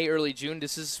 end of May, early June,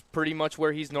 this is pretty much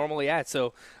where he's normally at.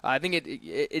 So I think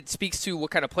it speaks to what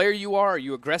kind of player you are. Are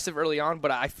you aggressive early on? But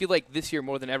I feel like this year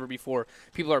more than ever before,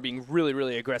 people are being really,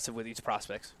 really aggressive with these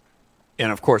prospects.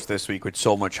 And, of course, this week with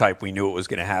so much hype, we knew it was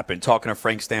going to happen. Talking to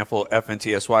Frank Stanfield,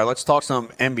 FNTSY, let's talk some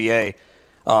NBA.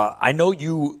 I know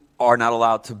you are not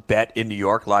allowed to bet in New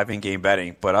York, live in-game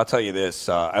betting, but I'll tell you this.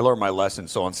 I learned my lesson.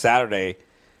 So on Saturday,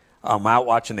 I'm out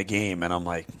watching the game, and I'm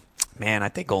like, man, I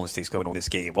think Golden State's going to win this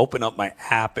game. Open up my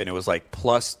app, and it was like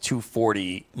plus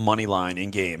 240 money line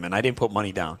in-game, and I didn't put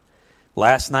money down.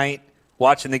 Last night,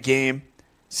 watching the game,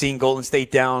 seeing Golden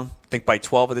State down, I think by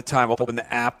 12 at the time, open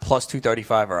the app, plus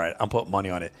 235. All right, I'm putting money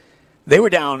on it. They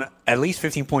were down at least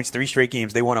 15 points, 3 straight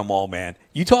games. They won them all, man.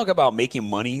 You talk about making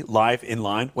money live in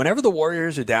line. Whenever the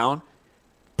Warriors are down,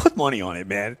 put money on it,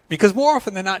 man, because more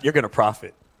often than not, you're going to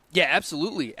profit. Yeah,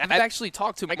 absolutely. I've actually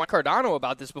talked to Mike Cardano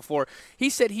about this before. He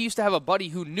said he used to have a buddy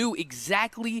who knew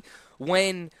exactly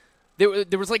when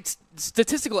there was like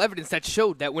statistical evidence that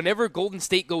showed that whenever Golden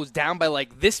State goes down by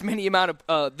like this amount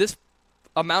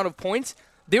of points,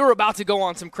 they were about to go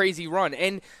on some crazy run.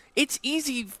 And it's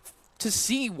easy to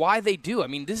see why they do. I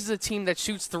mean, this is a team that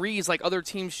shoots threes like other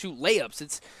teams shoot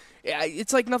layups.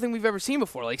 It's like nothing we've ever seen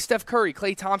before. Like Steph Curry,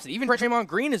 Klay Thompson, even Draymond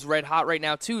Green is red hot right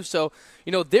now too. So,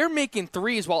 they're making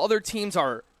threes while other teams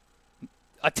are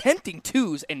attempting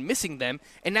twos and missing them,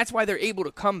 and that's why they're able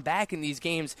to come back in these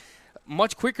games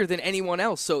much quicker than anyone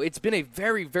else. So it's been a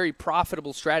very, very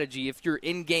profitable strategy if you're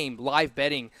in-game live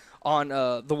betting on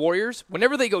the Warriors.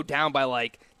 Whenever they go down by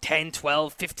like 10,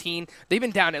 12, 15, they've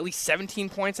been down at least 17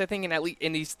 points, I think,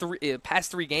 in these past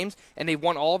 3 games, and they've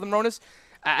won all of them, Ronas.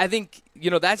 I think,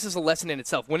 that's just a lesson in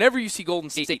itself. Whenever you see Golden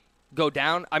State go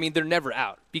down, I mean, they're never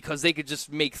out because they could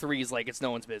just make threes like it's no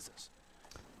one's business.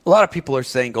 A lot of people are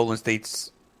saying Golden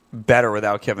State's better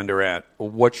without Kevin Durant.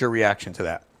 What's your reaction to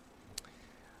that?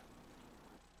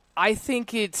 I don't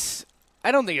think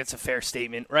it's a fair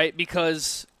statement, right?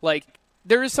 Because,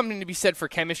 there is something to be said for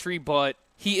chemistry, but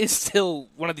he is still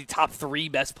one of the top 3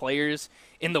 best players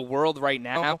in the world right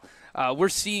now. We're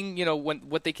seeing,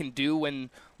 what they can do when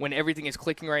everything is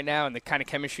clicking right now and the kind of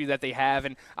chemistry that they have.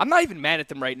 And I'm not even mad at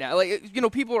them right now.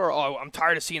 People are, I'm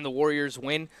tired of seeing the Warriors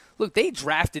win. Look, they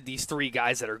drafted these 3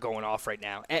 guys that are going off right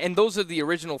now. And those are the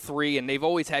original 3, and they've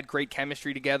always had great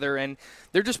chemistry together. And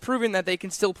they're just proving that they can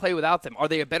still play without them. Are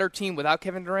they a better team without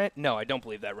Kevin Durant? No, I don't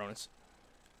believe that, Ronas.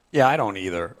 Yeah, I don't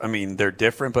either. I mean, they're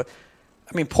different, but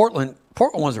I mean, Portland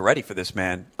wasn't ready for this,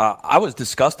 man. I was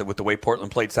disgusted with the way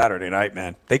Portland played Saturday night,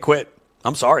 man. They quit.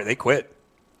 I'm sorry, they quit.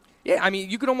 Yeah, I mean,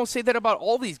 you could almost say that about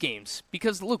all these games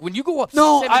because look, when you go up,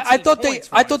 no, I thought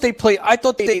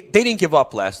they didn't give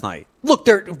up last night. Look,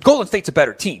 Golden State's a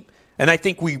better team, and I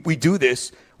think we do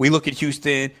this. We look at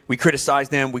Houston, we criticize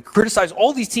them, we criticize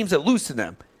all these teams that lose to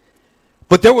them.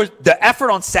 But there was the effort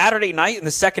on Saturday night in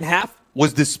the second half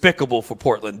was despicable for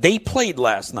Portland. They played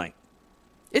last night.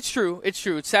 It's true. It's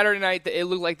Saturday night, it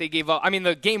looked like they gave up. I mean,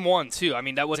 the game one too. I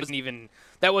mean, that wasn't even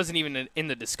in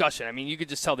the discussion. I mean, you could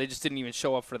just tell they just didn't even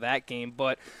show up for that game.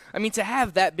 But I mean, to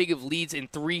have that big of leads in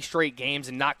 3 straight games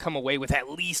and not come away with at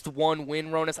least one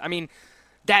win, Ronis. I mean,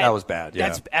 that was bad.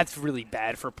 Yeah, that's really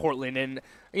bad for Portland. And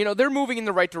they're moving in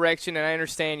the right direction, and I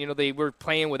understand, they were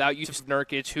playing without Jusuf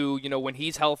Nurkic, who, when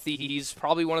he's healthy, he's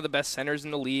probably one of the best centers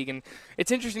in the league. And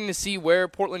it's interesting to see where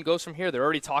Portland goes from here. They're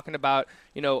already talking about,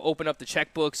 open up the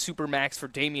checkbook, Supermax for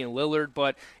Damian Lillard,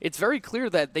 but it's very clear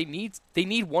that they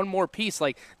need one more piece.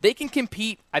 Like, they can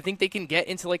compete. I think they can get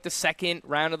into, like, the second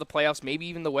round of the playoffs, maybe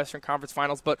even the Western Conference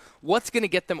Finals, but what's going to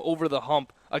get them over the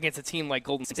hump against a team like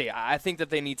Golden State? I think that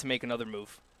they need to make another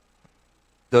move.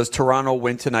 Does Toronto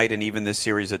win tonight and even this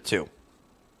series at 2?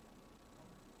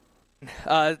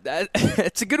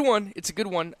 It's a good one.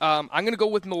 I'm going to go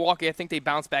with Milwaukee. I think they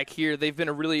bounce back here. They've been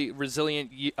a really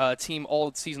resilient team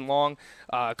all season long.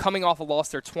 Coming off a loss,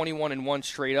 they're 21-1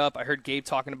 straight up. I heard Gabe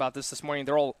talking about this morning.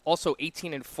 They're also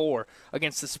 18-4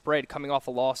 against the spread coming off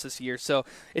a loss this year. So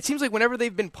it seems like whenever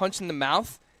they've been punched in the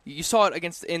mouth, you saw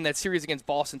it in that series against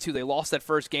Boston, too. They lost that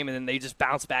first game, and then they just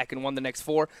bounced back and won the next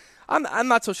 4. I'm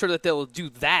not so sure that they'll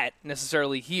do that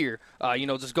necessarily here,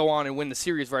 just go on and win the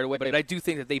series right away. But I do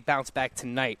think that they bounce back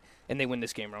tonight, and they win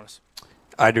this game, Ronis.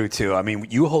 I do, too. I mean,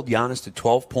 you hold Giannis to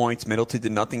 12 points, Middleton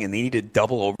did nothing, and they needed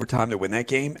double overtime to win that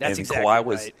game. That's and exactly Kawhi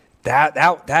was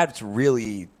right. That's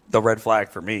really the red flag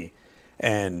for me.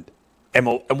 And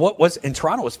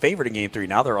Toronto was favored in Game 3.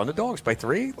 Now they're underdogs by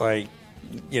 3. Like,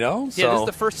 Yeah, this is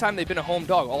the first time they've been a home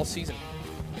dog all season.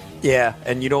 Yeah,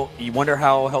 and you wonder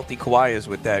how healthy Kawhi is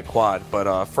with that quad.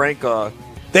 But Frank,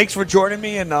 thanks for joining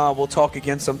me, and we'll talk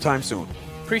again sometime soon.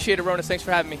 Appreciate it, Ronis. Thanks for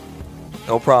having me.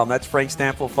 No problem. That's Frank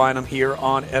Stanfield. Find him here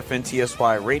on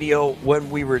FNTSY Radio.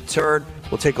 When we return,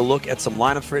 we'll take a look at some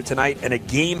lineups for it tonight, and a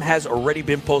game has already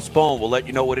been postponed. We'll let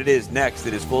you know what it is next.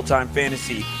 It is Full-Time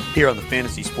Fantasy here on the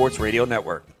Fantasy Sports Radio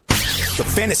Network. The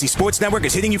Fantasy Sports Network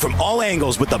is hitting you from all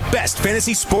angles with the best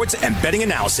fantasy sports and betting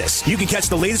analysis. You can catch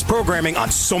the latest programming on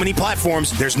so many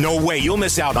platforms, there's no way you'll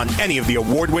miss out on any of the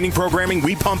award-winning programming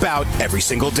we pump out every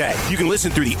single day. You can listen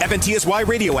through the FNTSY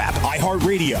Radio app,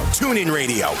 iHeartRadio, TuneIn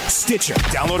Radio, Stitcher.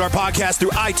 Download our podcast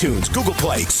through iTunes, Google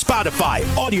Play, Spotify,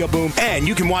 Audio Boom, and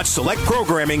you can watch select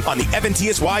programming on the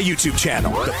FNTSY YouTube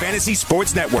channel. The Fantasy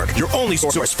Sports Network, your only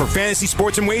source for fantasy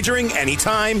sports and wagering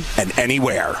anytime and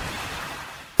anywhere.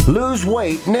 Lose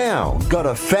weight now. Go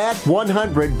to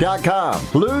fat100.com.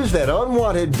 Lose that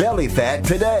unwanted belly fat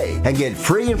today and get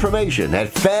free information at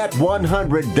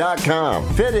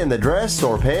fat100.com. Fit in the dress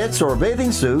or pants or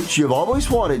bathing suits you've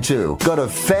always wanted to. Go to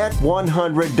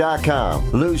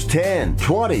fat100.com. Lose 10,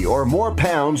 20, or more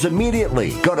pounds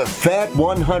immediately. Go to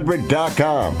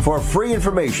fat100.com. For free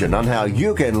information on how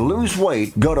you can lose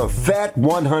weight, go to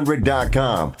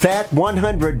fat100.com.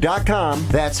 Fat100.com.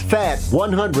 That's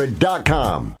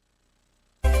fat100.com.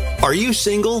 Are you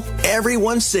single?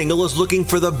 Everyone single is looking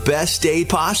for the best date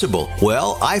possible.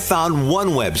 Well, I found one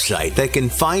website that can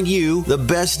find you the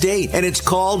best date, and it's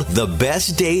called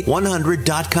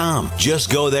thebestdate100.com.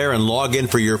 Just go there and log in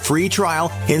for your free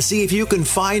trial and see if you can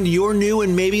find your new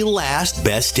and maybe last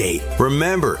best date.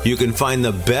 Remember, you can find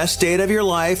the best date of your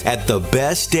life at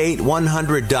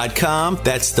thebestdate100.com.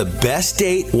 That's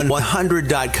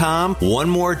thebestdate100.com. One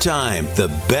more time,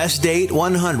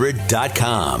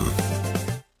 thebestdate100.com.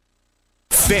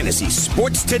 Fantasy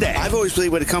Sports Today. I've always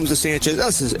believed when it comes to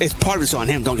Sanchez, it's part of it's on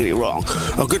him, don't get me wrong.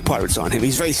 A good part of it's on him.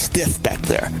 He's very stiff back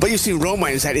there. But you've seen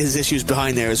Romine has had his issues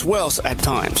behind there as well at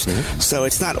times. Mm-hmm. So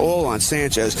it's not all on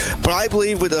Sanchez. But I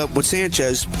believe with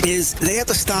Sanchez is they have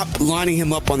to stop lining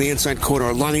him up on the inside corner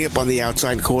or lining up on the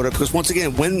outside corner, because once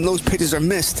again, when those pitches are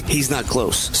missed, he's not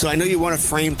close. So I know you want to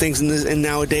frame things in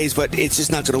nowadays, but it's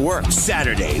just not going to work.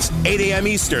 Saturdays, 8 a.m.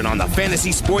 Eastern on the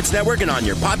Fantasy Sports Network and on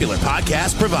your popular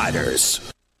podcast providers.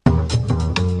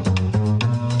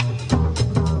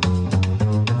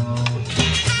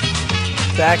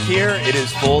 Back here, it is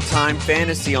Full-Time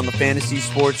Fantasy on the Fantasy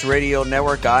Sports Radio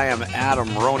Network. I am Adam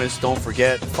Ronis. Don't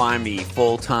forget, find me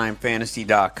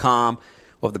fulltimefantasy.com.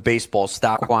 We'll have the Baseball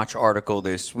Stock Watch article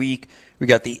this week. We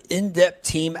got the in-depth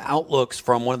team outlooks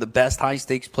from one of the best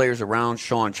high-stakes players around,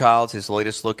 Sean Childs. His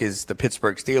latest look is the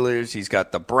Pittsburgh Steelers. He's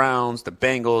got the Browns, the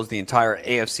Bengals, the entire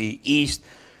AFC East.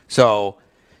 So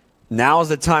now is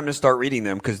the time to start reading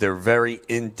them because they're very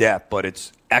in-depth, but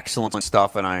it's excellent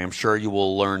stuff, and I am sure you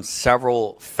will learn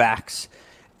several facts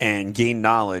and gain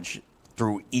knowledge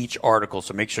through each article.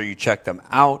 So make sure you check them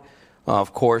out.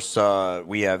 Of course,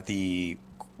 we have the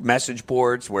message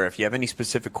boards where if you have any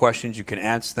specific questions, you can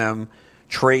ask them.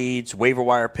 Trades, waiver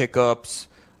wire pickups,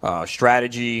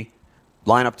 strategy,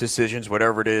 lineup decisions,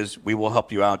 whatever it is, we will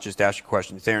help you out. Just ask your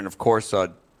questions there. And, of course,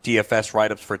 DFS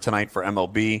write-ups for tonight for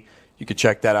MLB. You can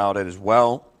check that out as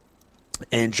well.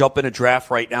 And jump in a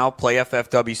draft right now,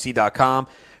 playffwc.com.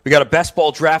 We got a best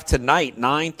ball draft tonight,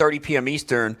 9:30 p.m.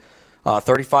 Eastern,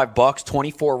 $35,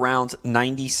 24 rounds,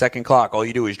 90-second clock. All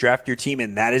you do is draft your team,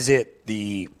 and that is it.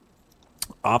 The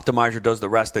optimizer does the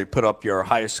rest. They put up your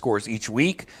highest scores each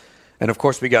week. And, of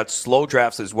course, we got slow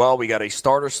drafts as well. We got a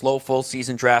starter slow full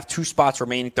season draft, 2 spots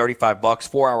remaining, $35,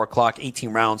 4-hour clock,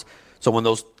 18 rounds. So when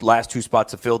those last 2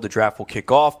 spots are filled, the draft will kick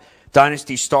off.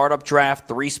 Dynasty startup draft,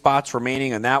 3 spots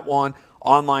remaining in that one.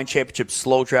 Online championship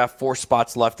slow draft, 4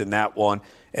 spots left in that one.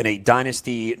 And a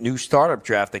Dynasty new startup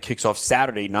draft that kicks off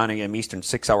Saturday, 9 a.m. Eastern,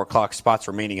 6-hour clock, spots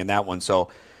remaining in that one.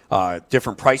 So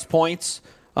different price points,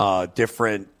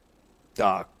 different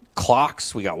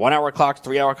clocks. We got 1-hour clocks,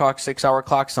 3-hour clocks, 6-hour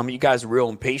clocks. Some of you guys are real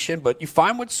impatient, but you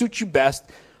find what suits you best.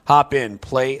 Hop in,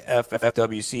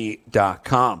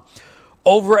 playffwc.com.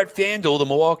 Over at FanDuel, the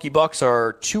Milwaukee Bucks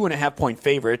are 2.5-point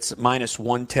favorites, minus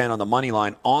 110 on the money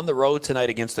line on the road tonight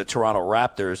against the Toronto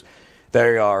Raptors.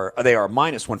 They are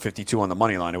minus 152 on the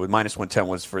money line. It was minus 110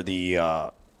 was for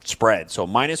the spread. So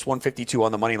minus 152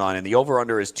 on the money line, and the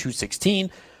over-under is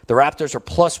 216. The Raptors are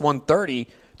plus 130.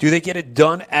 Do they get it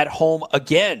done at home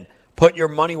again? Put your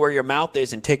money where your mouth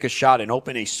is and take a shot and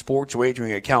open a sports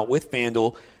wagering account with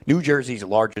FanDuel, New Jersey's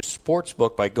largest sports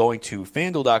book, by going to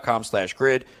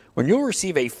FanDuel.com/grid, when you'll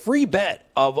receive a free bet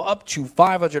of up to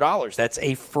 $500. That's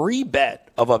a free bet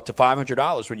of up to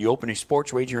 $500 when you open a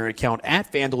sports wagering account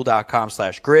at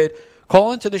FanDuel.com/grid.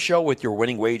 Call into the show with your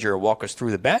winning wager and walk us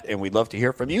through the bet, and we'd love to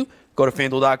hear from you. Go to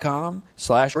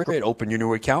FanDuel.com/grid, open your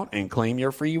new account, and claim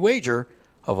your free wager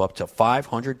of up to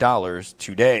 $500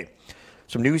 today.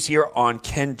 Some news here on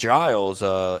Ken Giles.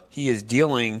 He is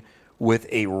dealing with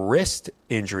a wrist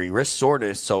injury, wrist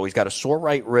soreness. So he's got a sore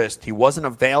right wrist. He wasn't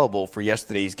available for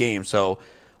yesterday's game. So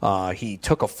he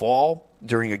took a fall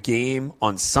during a game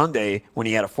on Sunday when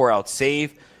he had a 4-out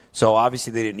save. So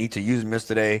obviously they didn't need to use him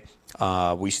yesterday.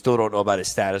 We still don't know about his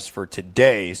status for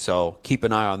today. So keep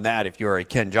an eye on that if you're a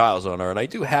Ken Giles owner. And I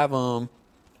do have him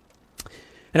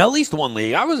in at least one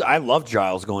league. I loved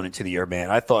Giles going into the year,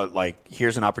 man. I thought,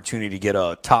 here's an opportunity to get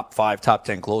a top 5, top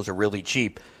 10 closer really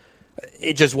cheap.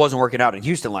 It just wasn't working out in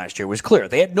Houston last year. It was clear.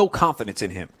 They had no confidence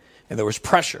in him, and there was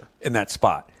pressure in that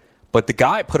spot. But the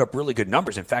guy put up really good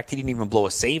numbers. In fact, he didn't even blow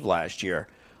a save last year.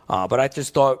 But I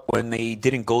just thought when they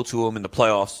didn't go to him in the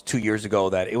playoffs 2 years ago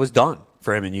that it was done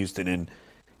for him in Houston. And,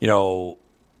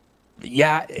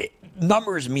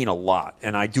 numbers mean a lot,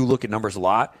 and I do look at numbers a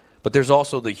lot. But there's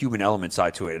also the human element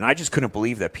side to it. And I just couldn't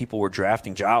believe that people were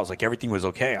drafting Giles like everything was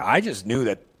okay. I just knew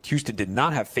that Houston did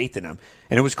not have faith in him.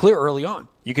 And it was clear early on.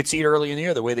 You could see it early in the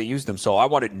year, the way they used him. So I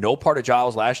wanted no part of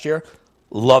Giles last year.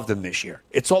 Loved him this year.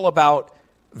 It's all about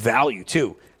value,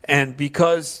 too. And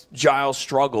because Giles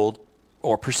struggled,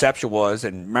 or perception was,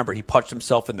 and remember, he punched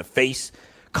himself in the face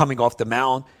coming off the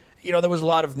mound, there was a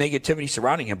lot of negativity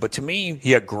surrounding him. But to me,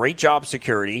 he had great job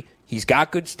security. He's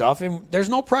got good stuff, and there's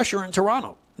no pressure in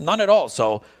Toronto. None at all.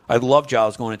 So I love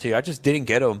Giles going into it. I just didn't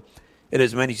get him in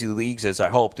as many leagues as I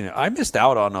hoped. And I missed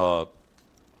out on a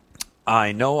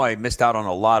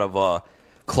lot of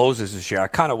closes this year. I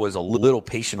kind of was a little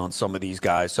patient on some of these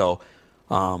guys. So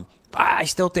I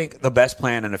still think the best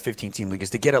plan in a 15-team league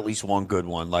is to get at least one good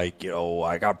one. I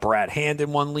got Brad Hand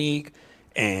in one league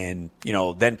and,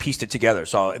 then pieced it together.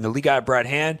 So in the league I have Brad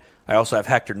Hand. I also have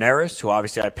Hector Neris, who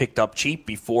obviously I picked up cheap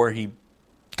before he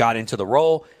got into the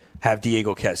role. Have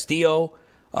Diego Castillo.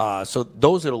 So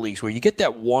those are the leagues where you get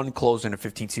that one closer in a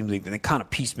 15-team league and then kind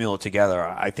of piecemeal it together.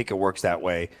 I think it works that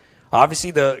way. Obviously,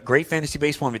 the Great Fantasy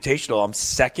Baseball Invitational, I'm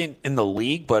second in the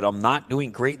league, but I'm not doing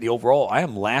great in the overall. I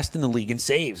am last in the league in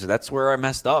saves. That's where I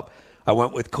messed up. I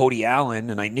went with Cody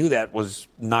Allen, and I knew that was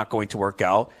not going to work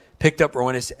out. Picked up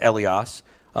Roenis Elias,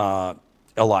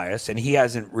 and he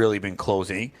hasn't really been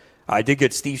closing. I did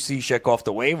get Steve Cishek off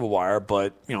the waiver wire,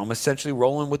 but I'm essentially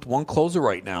rolling with one closer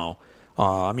right now.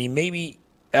 Maybe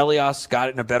Elias got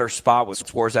it in a better spot with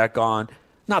Swarzak gone.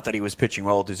 Not that he was pitching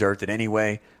well, deserved it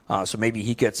anyway. So maybe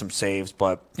he gets some saves,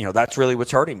 but that's really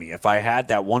what's hurting me. If I had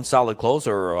that one solid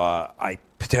closer, I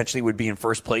potentially would be in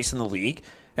first place in the league,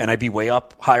 and I'd be way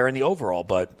up higher in the overall.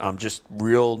 But I'm just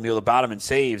real near the bottom in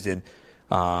saves, and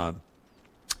I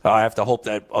have to hope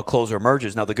that a closer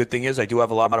emerges. Now, the good thing is I do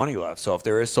have a lot of money left, so if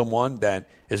there is someone that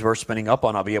is worth spending up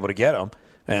on, I'll be able to get him,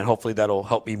 and hopefully that'll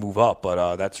help me move up.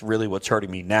 But that's really what's hurting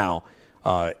me now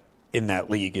in that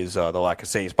league is the lack of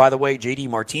saves. By the way, J.D.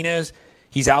 Martinez,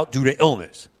 he's out due to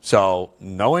illness, so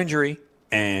no injury,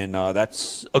 and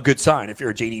that's a good sign if you're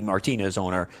a J.D. Martinez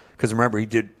owner, because remember, he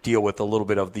did deal with a little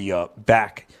bit of the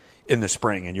back in the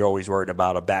spring, and you're always worried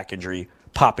about a back injury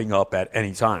popping up at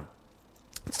any time.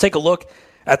 Let's take a look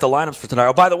at the lineups for tonight.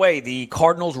 Oh, by the way, the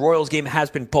Cardinals-Royals game has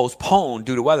been postponed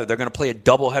due to weather. They're going to play a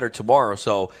doubleheader tomorrow,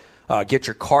 so get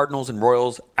your Cardinals and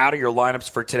Royals out of your lineups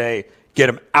for today. Get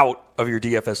them out of your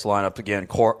DFS lineup. Again,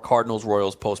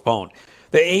 Cardinals-Royals postponed.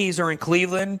 The A's are in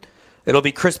Cleveland. It'll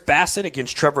be Chris Bassett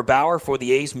against Trevor Bauer for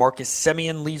the A's. Marcus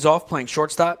Semien leads off playing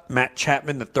shortstop. Matt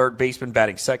Chapman, the third baseman,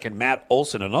 batting second. Matt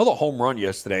Olson, another home run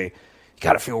yesterday. You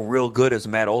got to feel real good as a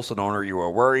Matt Olson owner. You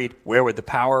were worried. Where would the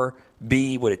power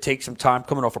be? Would it take some time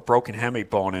coming off a broken hamate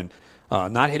bone and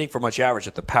not hitting for much average?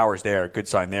 If the power's there, good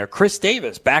sign there. Chris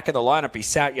Davis back in the lineup. He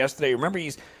sat yesterday. Remember,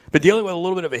 he's been dealing with a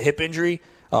little bit of a hip injury.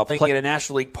 Playing at a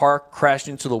National League Park, crashed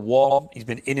into the wall. He's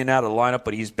been in and out of the lineup,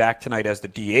 but he's back tonight as the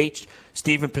DH.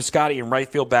 Stephen Piscotty in right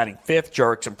field batting fifth.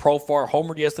 Jurickson Profar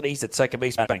homered yesterday. He's at second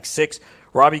base batting sixth.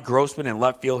 Robbie Grossman in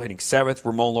left field hitting seventh.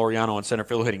 Ramon Laureano in center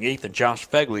field hitting eighth. And Josh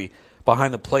Fegley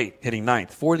behind the plate hitting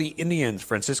ninth. For the Indians,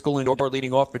 Francisco Lindor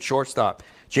leading off at shortstop.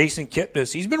 Jason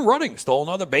Kipnis, he's been running. Stole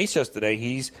another base yesterday.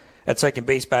 He's at second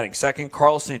base batting second.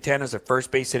 Carlos Santana's at first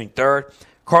base hitting third.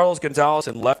 Carlos Gonzalez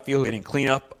in left field hitting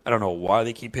cleanup. I don't know why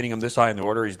they keep hitting him this high in the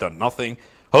order. He's done nothing.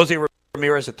 Jose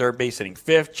Ramirez at third base hitting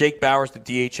fifth. Jake Bowers, the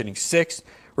DH, hitting sixth.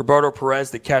 Roberto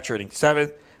Perez, the catcher, hitting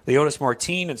seventh. Leonis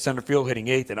Martin in center field hitting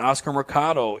eighth. And Oscar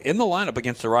Mercado in the lineup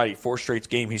against the righty. Fourth straight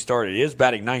game he started. He is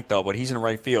batting ninth, though, but he's in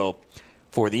right field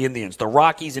for the Indians. The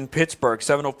Rockies in Pittsburgh,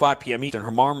 7:05 p.m. Eastern.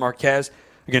 Germán Marquez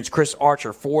against Chris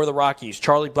Archer for the Rockies.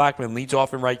 Charlie Blackmon leads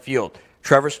off in right field.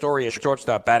 Trevor Story at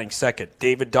shortstop batting second.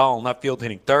 David Dahl in left field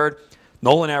hitting third.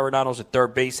 Nolan Arenado's at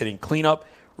third base hitting cleanup.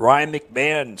 Ryan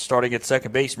McMahon starting at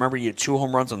second base. Remember, he had 2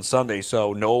 home runs on Sunday,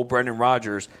 so no Brendan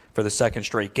Rodgers for the second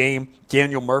straight game.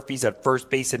 Daniel Murphy's at first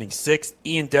base hitting sixth.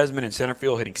 Ian Desmond in center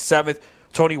field hitting seventh.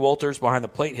 Tony Wolters behind the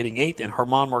plate hitting eighth. And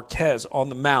Germán Marquez on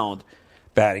the mound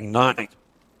batting ninth.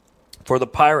 For the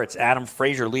Pirates, Adam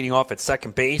Frazier leading off at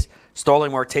second base.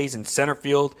 Starling Martes in center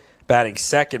field batting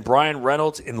second. Brian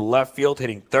Reynolds in left field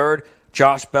hitting third.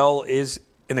 Josh Bell is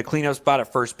in the cleanup spot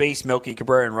at first base. Melky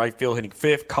Cabrera in right field hitting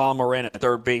fifth. Colin Moran at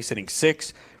third base hitting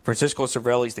sixth. Francisco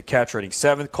Cervelli's the catcher hitting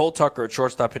seventh. Cole Tucker at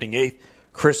shortstop hitting eighth.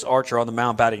 Chris Archer on the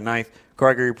mound batting ninth.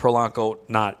 Gregory Polanco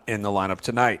not in the lineup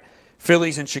tonight.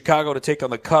 Phillies in Chicago to take on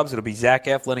the Cubs. It'll be Zach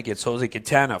Eflin against Jose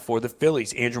Quintana for the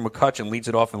Phillies. Andrew McCutchen leads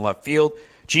it off in left field.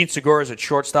 Gene Segura's at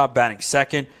shortstop batting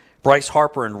second. Bryce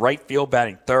Harper in right field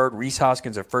batting third. Rhys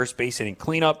Hoskins at first base hitting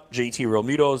cleanup. JT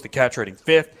Realmuto is the catcher hitting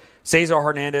fifth. Cesar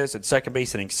Hernandez at second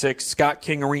base hitting sixth. Scott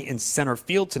Kingery in center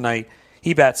field tonight.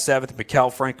 He bats seventh.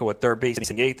 Miguel Franco at third base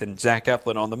hitting eighth. And Zach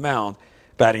Eflin on the mound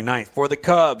batting ninth. For the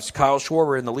Cubs, Kyle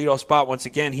Schwarber in the leadoff spot once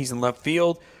again. He's in left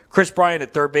field. Chris Bryant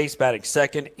at third base batting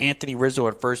second. Anthony Rizzo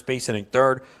at first base hitting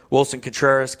third. Wilson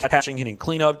Contreras catching hitting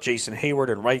cleanup. Jason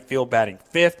Hayward in right field batting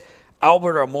fifth.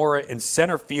 Albert Almora in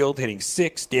center field hitting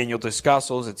sixth. Daniel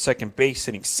Descalso's at second base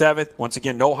hitting seventh. Once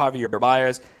again, no Javier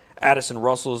Baez. Addison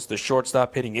Russell's the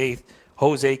shortstop hitting eighth.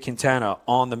 Jose Quintana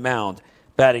on the mound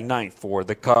batting ninth for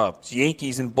the Cubs.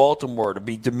 Yankees in Baltimore to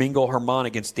be Domingo Germán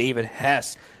against David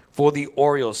Hess. For the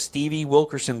Orioles, Stevie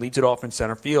Wilkerson leads it off in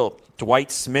center field.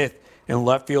 Dwight Smith in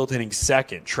left field hitting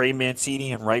second. Trey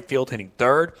Mancini in right field hitting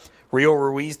third. Rio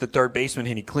Ruiz, the third baseman,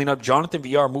 hitting cleanup. Jonathan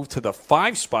Villar moved to the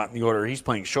 5 spot in the order. He's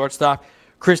playing shortstop.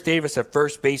 Chris Davis at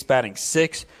first base batting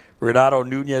sixth. Renato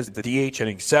Nunez, the DH,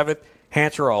 hitting seventh.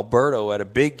 Hunter Alberto had a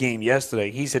big game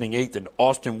yesterday. He's hitting eighth. And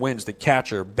Austin Wynns, the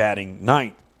catcher, batting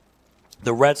ninth.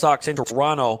 The Red Sox in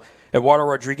Toronto. Eduardo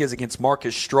Rodriguez against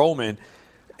Marcus Stroman.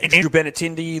 Andrew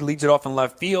Benintendi leads it off in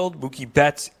left field. Mookie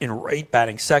Betts in right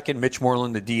batting second. Mitch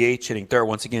Moreland, the DH, hitting third.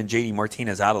 Once again, J.D.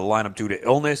 Martinez out of the lineup due to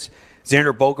illness.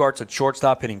 Xander Bogaerts at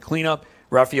shortstop hitting cleanup.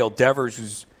 Rafael Devers,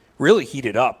 who's really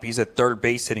heated up. He's at third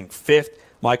base hitting fifth.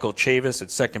 Michael Chavis at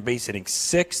second base hitting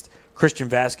sixth. Christian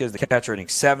Vasquez, the catcher, hitting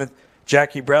seventh.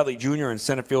 Jackie Bradley Jr. in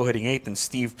center field hitting eighth. And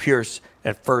Steve Pearce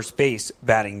at first base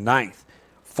batting ninth.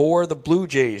 For the Blue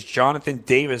Jays, Jonathan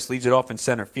Davis leads it off in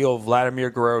center field. Vladimir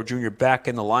Guerrero Jr. back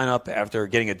in the lineup after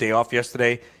getting a day off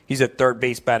yesterday. He's at third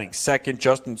base batting second.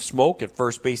 Justin Smoke at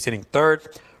first base hitting third.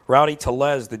 Rowdy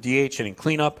Tellez, the DH, hitting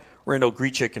cleanup. Randall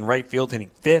Grichuk in right field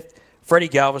hitting fifth. Freddie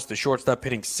Galvis, the shortstop,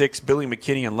 hitting sixth. Billy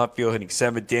McKinney in left field hitting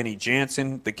seventh. Danny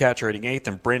Jansen, the catcher, hitting eighth.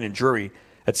 And Brandon Drury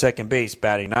at second base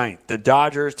batting ninth. The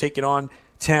Dodgers taking on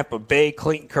Tampa Bay.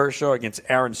 Clayton Kershaw against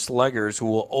Aaron Slegers, who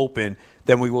will open.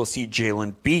 Then we will see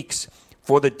Jalen Beeks.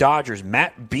 For the Dodgers,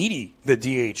 Matt Beattie, the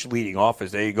DH, leading off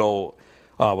as they go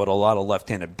with a lot of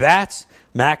left-handed bats.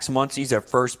 Max Muncy's at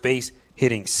first base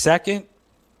hitting second.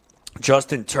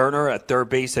 Justin Turner at third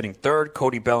base hitting third.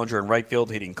 Cody Bellinger in right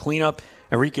field hitting cleanup.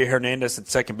 Enrique Hernandez at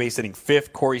second base hitting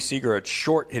fifth. Corey Seager at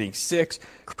short hitting sixth.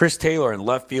 Chris Taylor in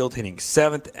left field hitting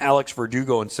seventh. Alex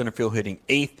Verdugo in center field hitting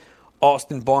eighth.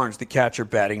 Austin Barnes, the catcher,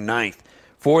 batting ninth.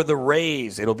 For the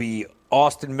Rays, it'll be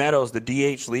Austin Meadows, the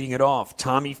DH, leading it off.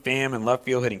 Tommy Pham in left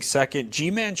field hitting second.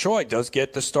 G-Man Choi does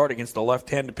get the start against the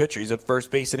left-handed pitcher. He's at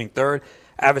first base hitting third.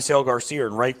 Avisail Garcia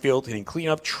in right field hitting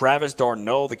cleanup. Travis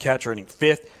d'Arnaud, the catcher, hitting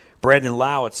fifth. Brandon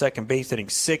Lau at second base hitting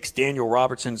sixth. Daniel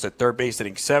Robertson's at third base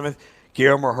hitting seventh.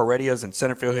 Guillermo Heredia's in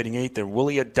center field hitting eighth. And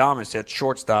Willie Adames at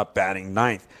shortstop batting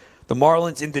ninth. The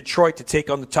Marlins in Detroit to take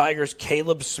on the Tigers.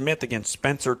 Caleb Smith against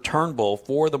Spencer Turnbull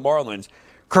for the Marlins.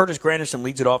 Curtis Granderson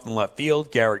leads it off in left field.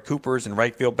 Garrett Cooper's in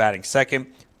right field batting second.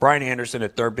 Brian Anderson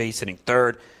at third base hitting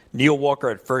third. Neil Walker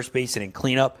at first base hitting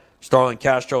cleanup. Starlin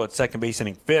Castro at second base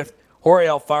hitting fifth. Jorge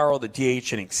Alfaro, the DH,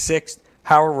 hitting sixth.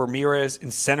 Howard Ramirez in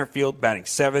center field batting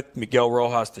seventh. Miguel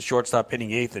Rojas, the shortstop,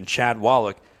 hitting eighth. And Chad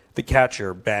Wallach, the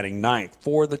catcher, batting ninth.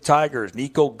 For the Tigers,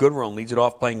 Nico Goodrum leads it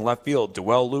off playing left field.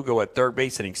 Joel Lugo at third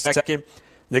base hitting second.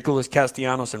 Nicholas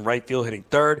Castellanos in right field hitting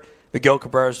third. Miguel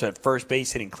Cabrera's at first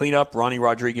base hitting cleanup. Ronnie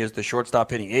Rodriguez, the shortstop,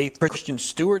 hitting eighth. Christian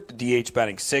Stewart, the DH,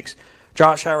 batting sixth.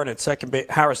 Josh Harrison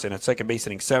at second base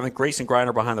hitting seventh. Grayson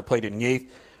Griner behind the plate hitting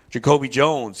eighth. Jacoby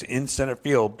Jones in center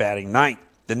field batting ninth.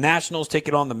 The Nationals take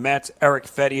it on the Mets. Eric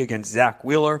Fetty against Zach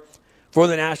Wheeler. For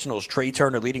the Nationals, Trey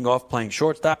Turner leading off playing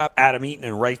shortstop. Adam Eaton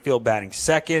in right field batting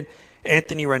second.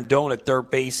 Anthony Rendon at third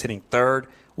base hitting third.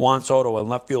 Juan Soto in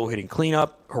left field hitting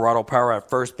cleanup. Gerardo Parra at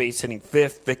first base hitting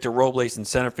fifth. Victor Robles in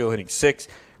center field hitting sixth.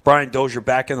 Brian Dozier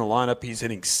back in the lineup. He's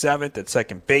hitting seventh at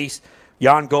second base.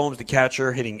 Jan Gomes, the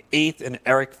catcher, hitting eighth. And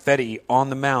Eric Fetty on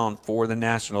the mound for the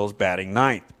Nationals batting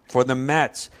ninth. For the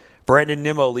Mets, Brandon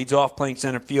Nimmo leads off playing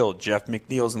center field. Jeff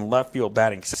McNeil's in left field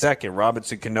batting second.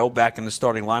 Robinson Cano back in the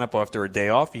starting lineup after a day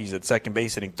off. He's at second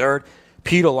base hitting third.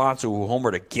 Pete Alonso, who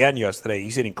homered again yesterday,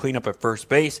 he's hitting cleanup at first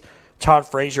base. Todd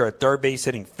Frazier at third base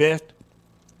hitting fifth.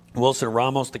 Wilson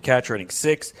Ramos, the catcher, hitting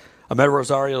sixth. Ahmed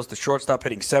Rosario's the shortstop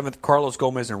hitting seventh. Carlos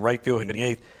Gomez in right field hitting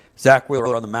eighth. Zach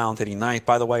Wheeler on the mound hitting ninth.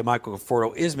 By the way, Michael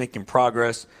Conforto is making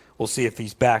progress. We'll see if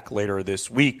he's back later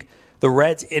this week. The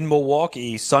Reds in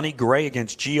Milwaukee, Sonny Gray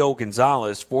against Gio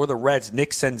Gonzalez. For the Reds,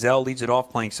 Nick Senzel leads it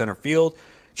off playing center field.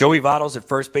 Joey Votto's at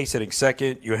first base hitting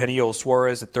second. Eugenio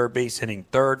Suarez at third base hitting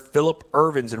third. Phillip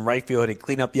Ervin's in right field hitting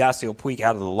cleanup. Yasiel Puig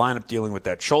out of the lineup dealing with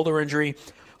that shoulder injury.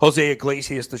 Jose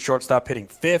Iglesias, the shortstop, hitting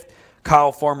fifth.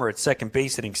 Kyle Farmer at second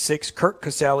base hitting sixth. Kurt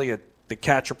Casale at the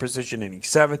catcher position hitting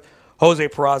seventh. Jose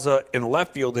Peraza in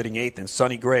left field hitting eighth. And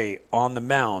Sonny Gray on the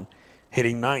mound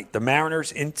hitting ninth. The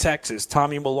Mariners in Texas,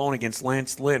 Tommy Malone against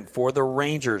Lance Lynn. For the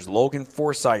Rangers, Logan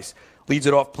Forsythe leads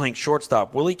it off playing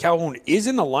shortstop. Willie Calhoun is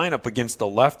in the lineup against the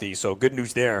lefty, so good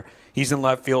news there. He's in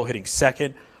left field hitting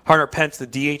second. Hunter Pence, the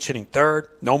DH, hitting third.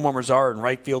 Nomar Mazara in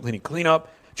right field hitting cleanup.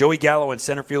 Joey Gallo in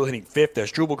center field hitting fifth.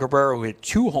 Asdrubal Cabrera, who hit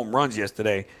 2 home runs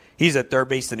yesterday, he's at third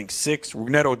base hitting sixth.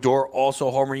 Rougned Odor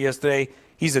also homer yesterday.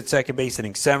 He's at second base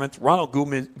hitting seventh. Ronald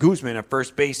Guzman at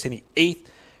first base hitting eighth.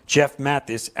 Jeff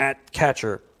Mathis at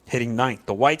catcher hitting ninth.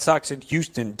 The White Sox in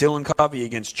Houston, Dylan Covey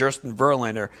against Justin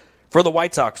Verlander. For the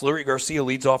White Sox, Lurie Garcia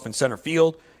leads off in center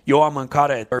field. Yoan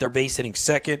Moncada at third base hitting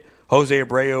second. Jose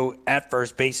Abreu at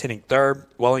first base hitting third.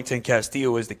 Wellington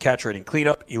Castillo is the catcher hitting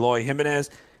cleanup. Eloy Jimenez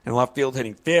in left field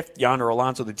hitting fifth. Yonder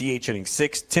Alonso, the DH, hitting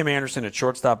sixth. Tim Anderson at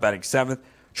shortstop batting seventh.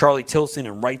 Charlie Tilson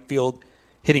in right field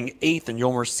hitting eighth. And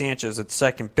Yomer Sanchez at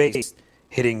second base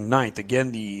hitting ninth.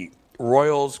 Again, the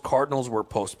Royals-Cardinals were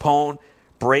postponed.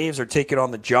 Braves are taking on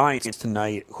the Giants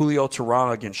tonight. Julio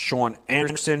Teheran against Sean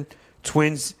Anderson.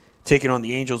 Twins taking on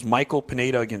the Angels. Michael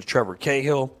Pineda against Trevor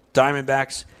Cahill.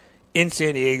 Diamondbacks in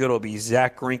San Diego. It'll be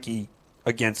Zach Greinke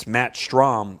against Matt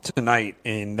Strahm tonight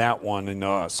in that one in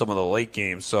some of the late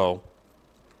games. So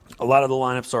a lot of the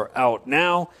lineups are out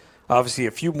now. Obviously,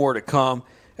 a few more to come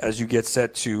as you get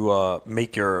set to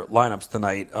make your lineups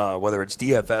tonight, whether it's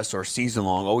DFS or season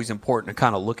long. Always important to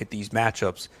kind of look at these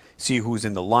matchups, see who's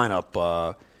in the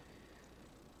lineup.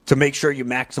 to make sure you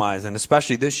maximize. And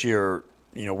especially this year,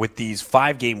 with these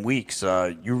 5-game weeks,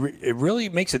 it really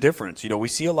makes a difference. We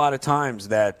see a lot of times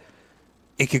that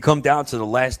it could come down to the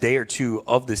last day or two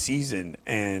of the season,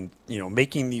 and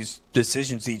making these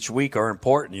decisions each week are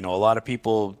important. A lot of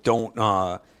people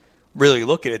don't really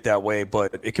look at it that way,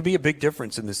 but it could be a big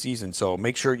difference in the season. So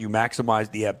make sure you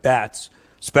maximize the at-bats,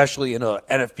 especially in a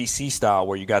NFBC style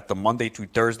where you got the Monday through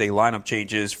Thursday lineup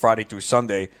changes, Friday through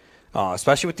Sunday,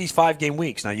 especially with these 5-game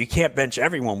weeks. Now, you can't bench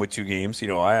everyone with 2 games.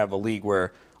 I have a league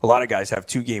where a lot of guys have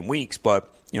 2-game weeks,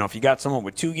 but if you got someone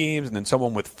with 2 games and then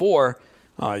someone with 4,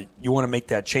 you want to make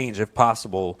that change if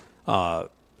possible,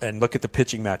 and look at the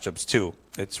pitching matchups too.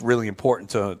 It's really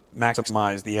important to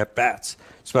maximize the at-bats,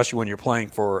 especially when you're playing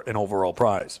for an overall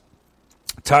prize.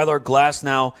 Tyler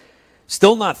Glasnow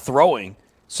still not throwing,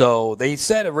 so they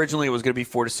said originally it was going to be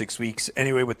 4 to 6 weeks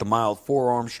anyway with the mild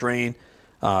forearm strain.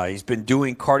 He's been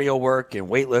doing cardio work and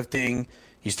weightlifting.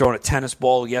 He's throwing a tennis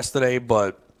ball yesterday,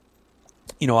 but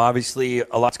obviously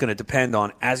a lot's going to depend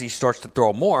on, as he starts to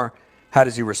throw more, how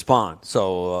does he respond?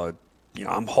 So,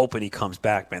 I'm hoping he comes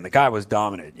back, man. The guy was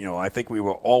dominant. I think we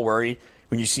were all worried.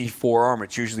 When you see forearm,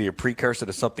 it's usually a precursor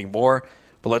to something more.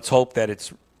 But let's hope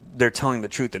that they're telling the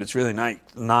truth, that it's really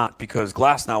not, because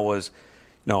Glasnow was,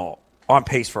 on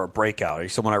pace for a breakout.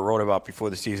 He's someone I wrote about before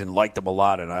the season, liked him a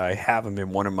lot, and I have him in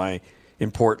one of my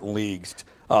important leagues.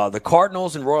 The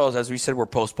Cardinals and Royals, as we said, were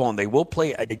postponed. They will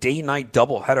play a day-night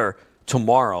doubleheader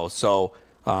tomorrow. So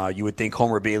you would think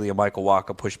Homer Bailey and Michael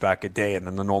Wacha push back a day, and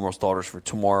then the normal starters for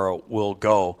tomorrow will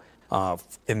go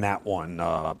in that one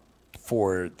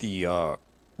for the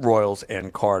Royals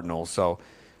and Cardinals. So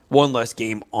one less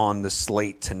game on the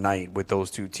slate tonight with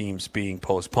those 2 teams being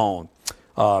postponed.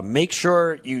 Make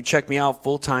sure you check me out,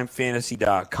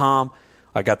 fulltimefantasy.com.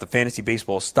 I got the Fantasy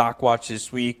Baseball Stock Watch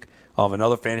this week of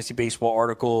another Fantasy Baseball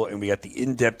article, and we got the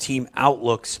in-depth team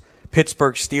outlooks.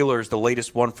 Pittsburgh Steelers, the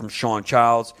latest one from Sean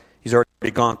Childs. He's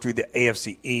already gone through the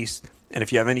AFC East. And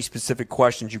if you have any specific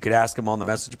questions, you could ask him on the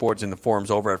message boards and the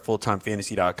forums over at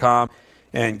fulltimefantasy.com.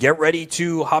 And get ready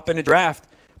to hop in a draft.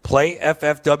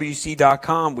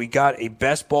 PlayFFWC.com. We got a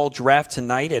best ball draft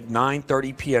tonight at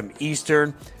 9:30 p.m.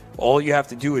 Eastern. All you have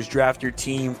to do is draft your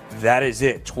team. That is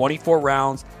it. 24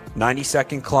 rounds,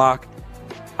 90-second clock.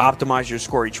 Optimize your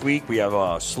score each week. We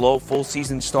have slow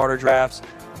full-season starter drafts,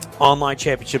 online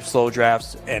championship slow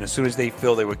drafts, and as soon as they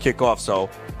fill, they would kick off. So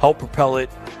help propel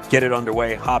it, get it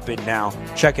underway, hop in now.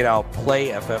 Check it out,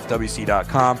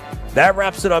 playffwc.com. That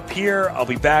wraps it up here. I'll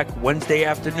be back Wednesday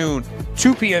afternoon,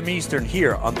 2 p.m. Eastern,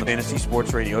 here on the Fantasy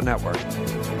Sports Radio Network.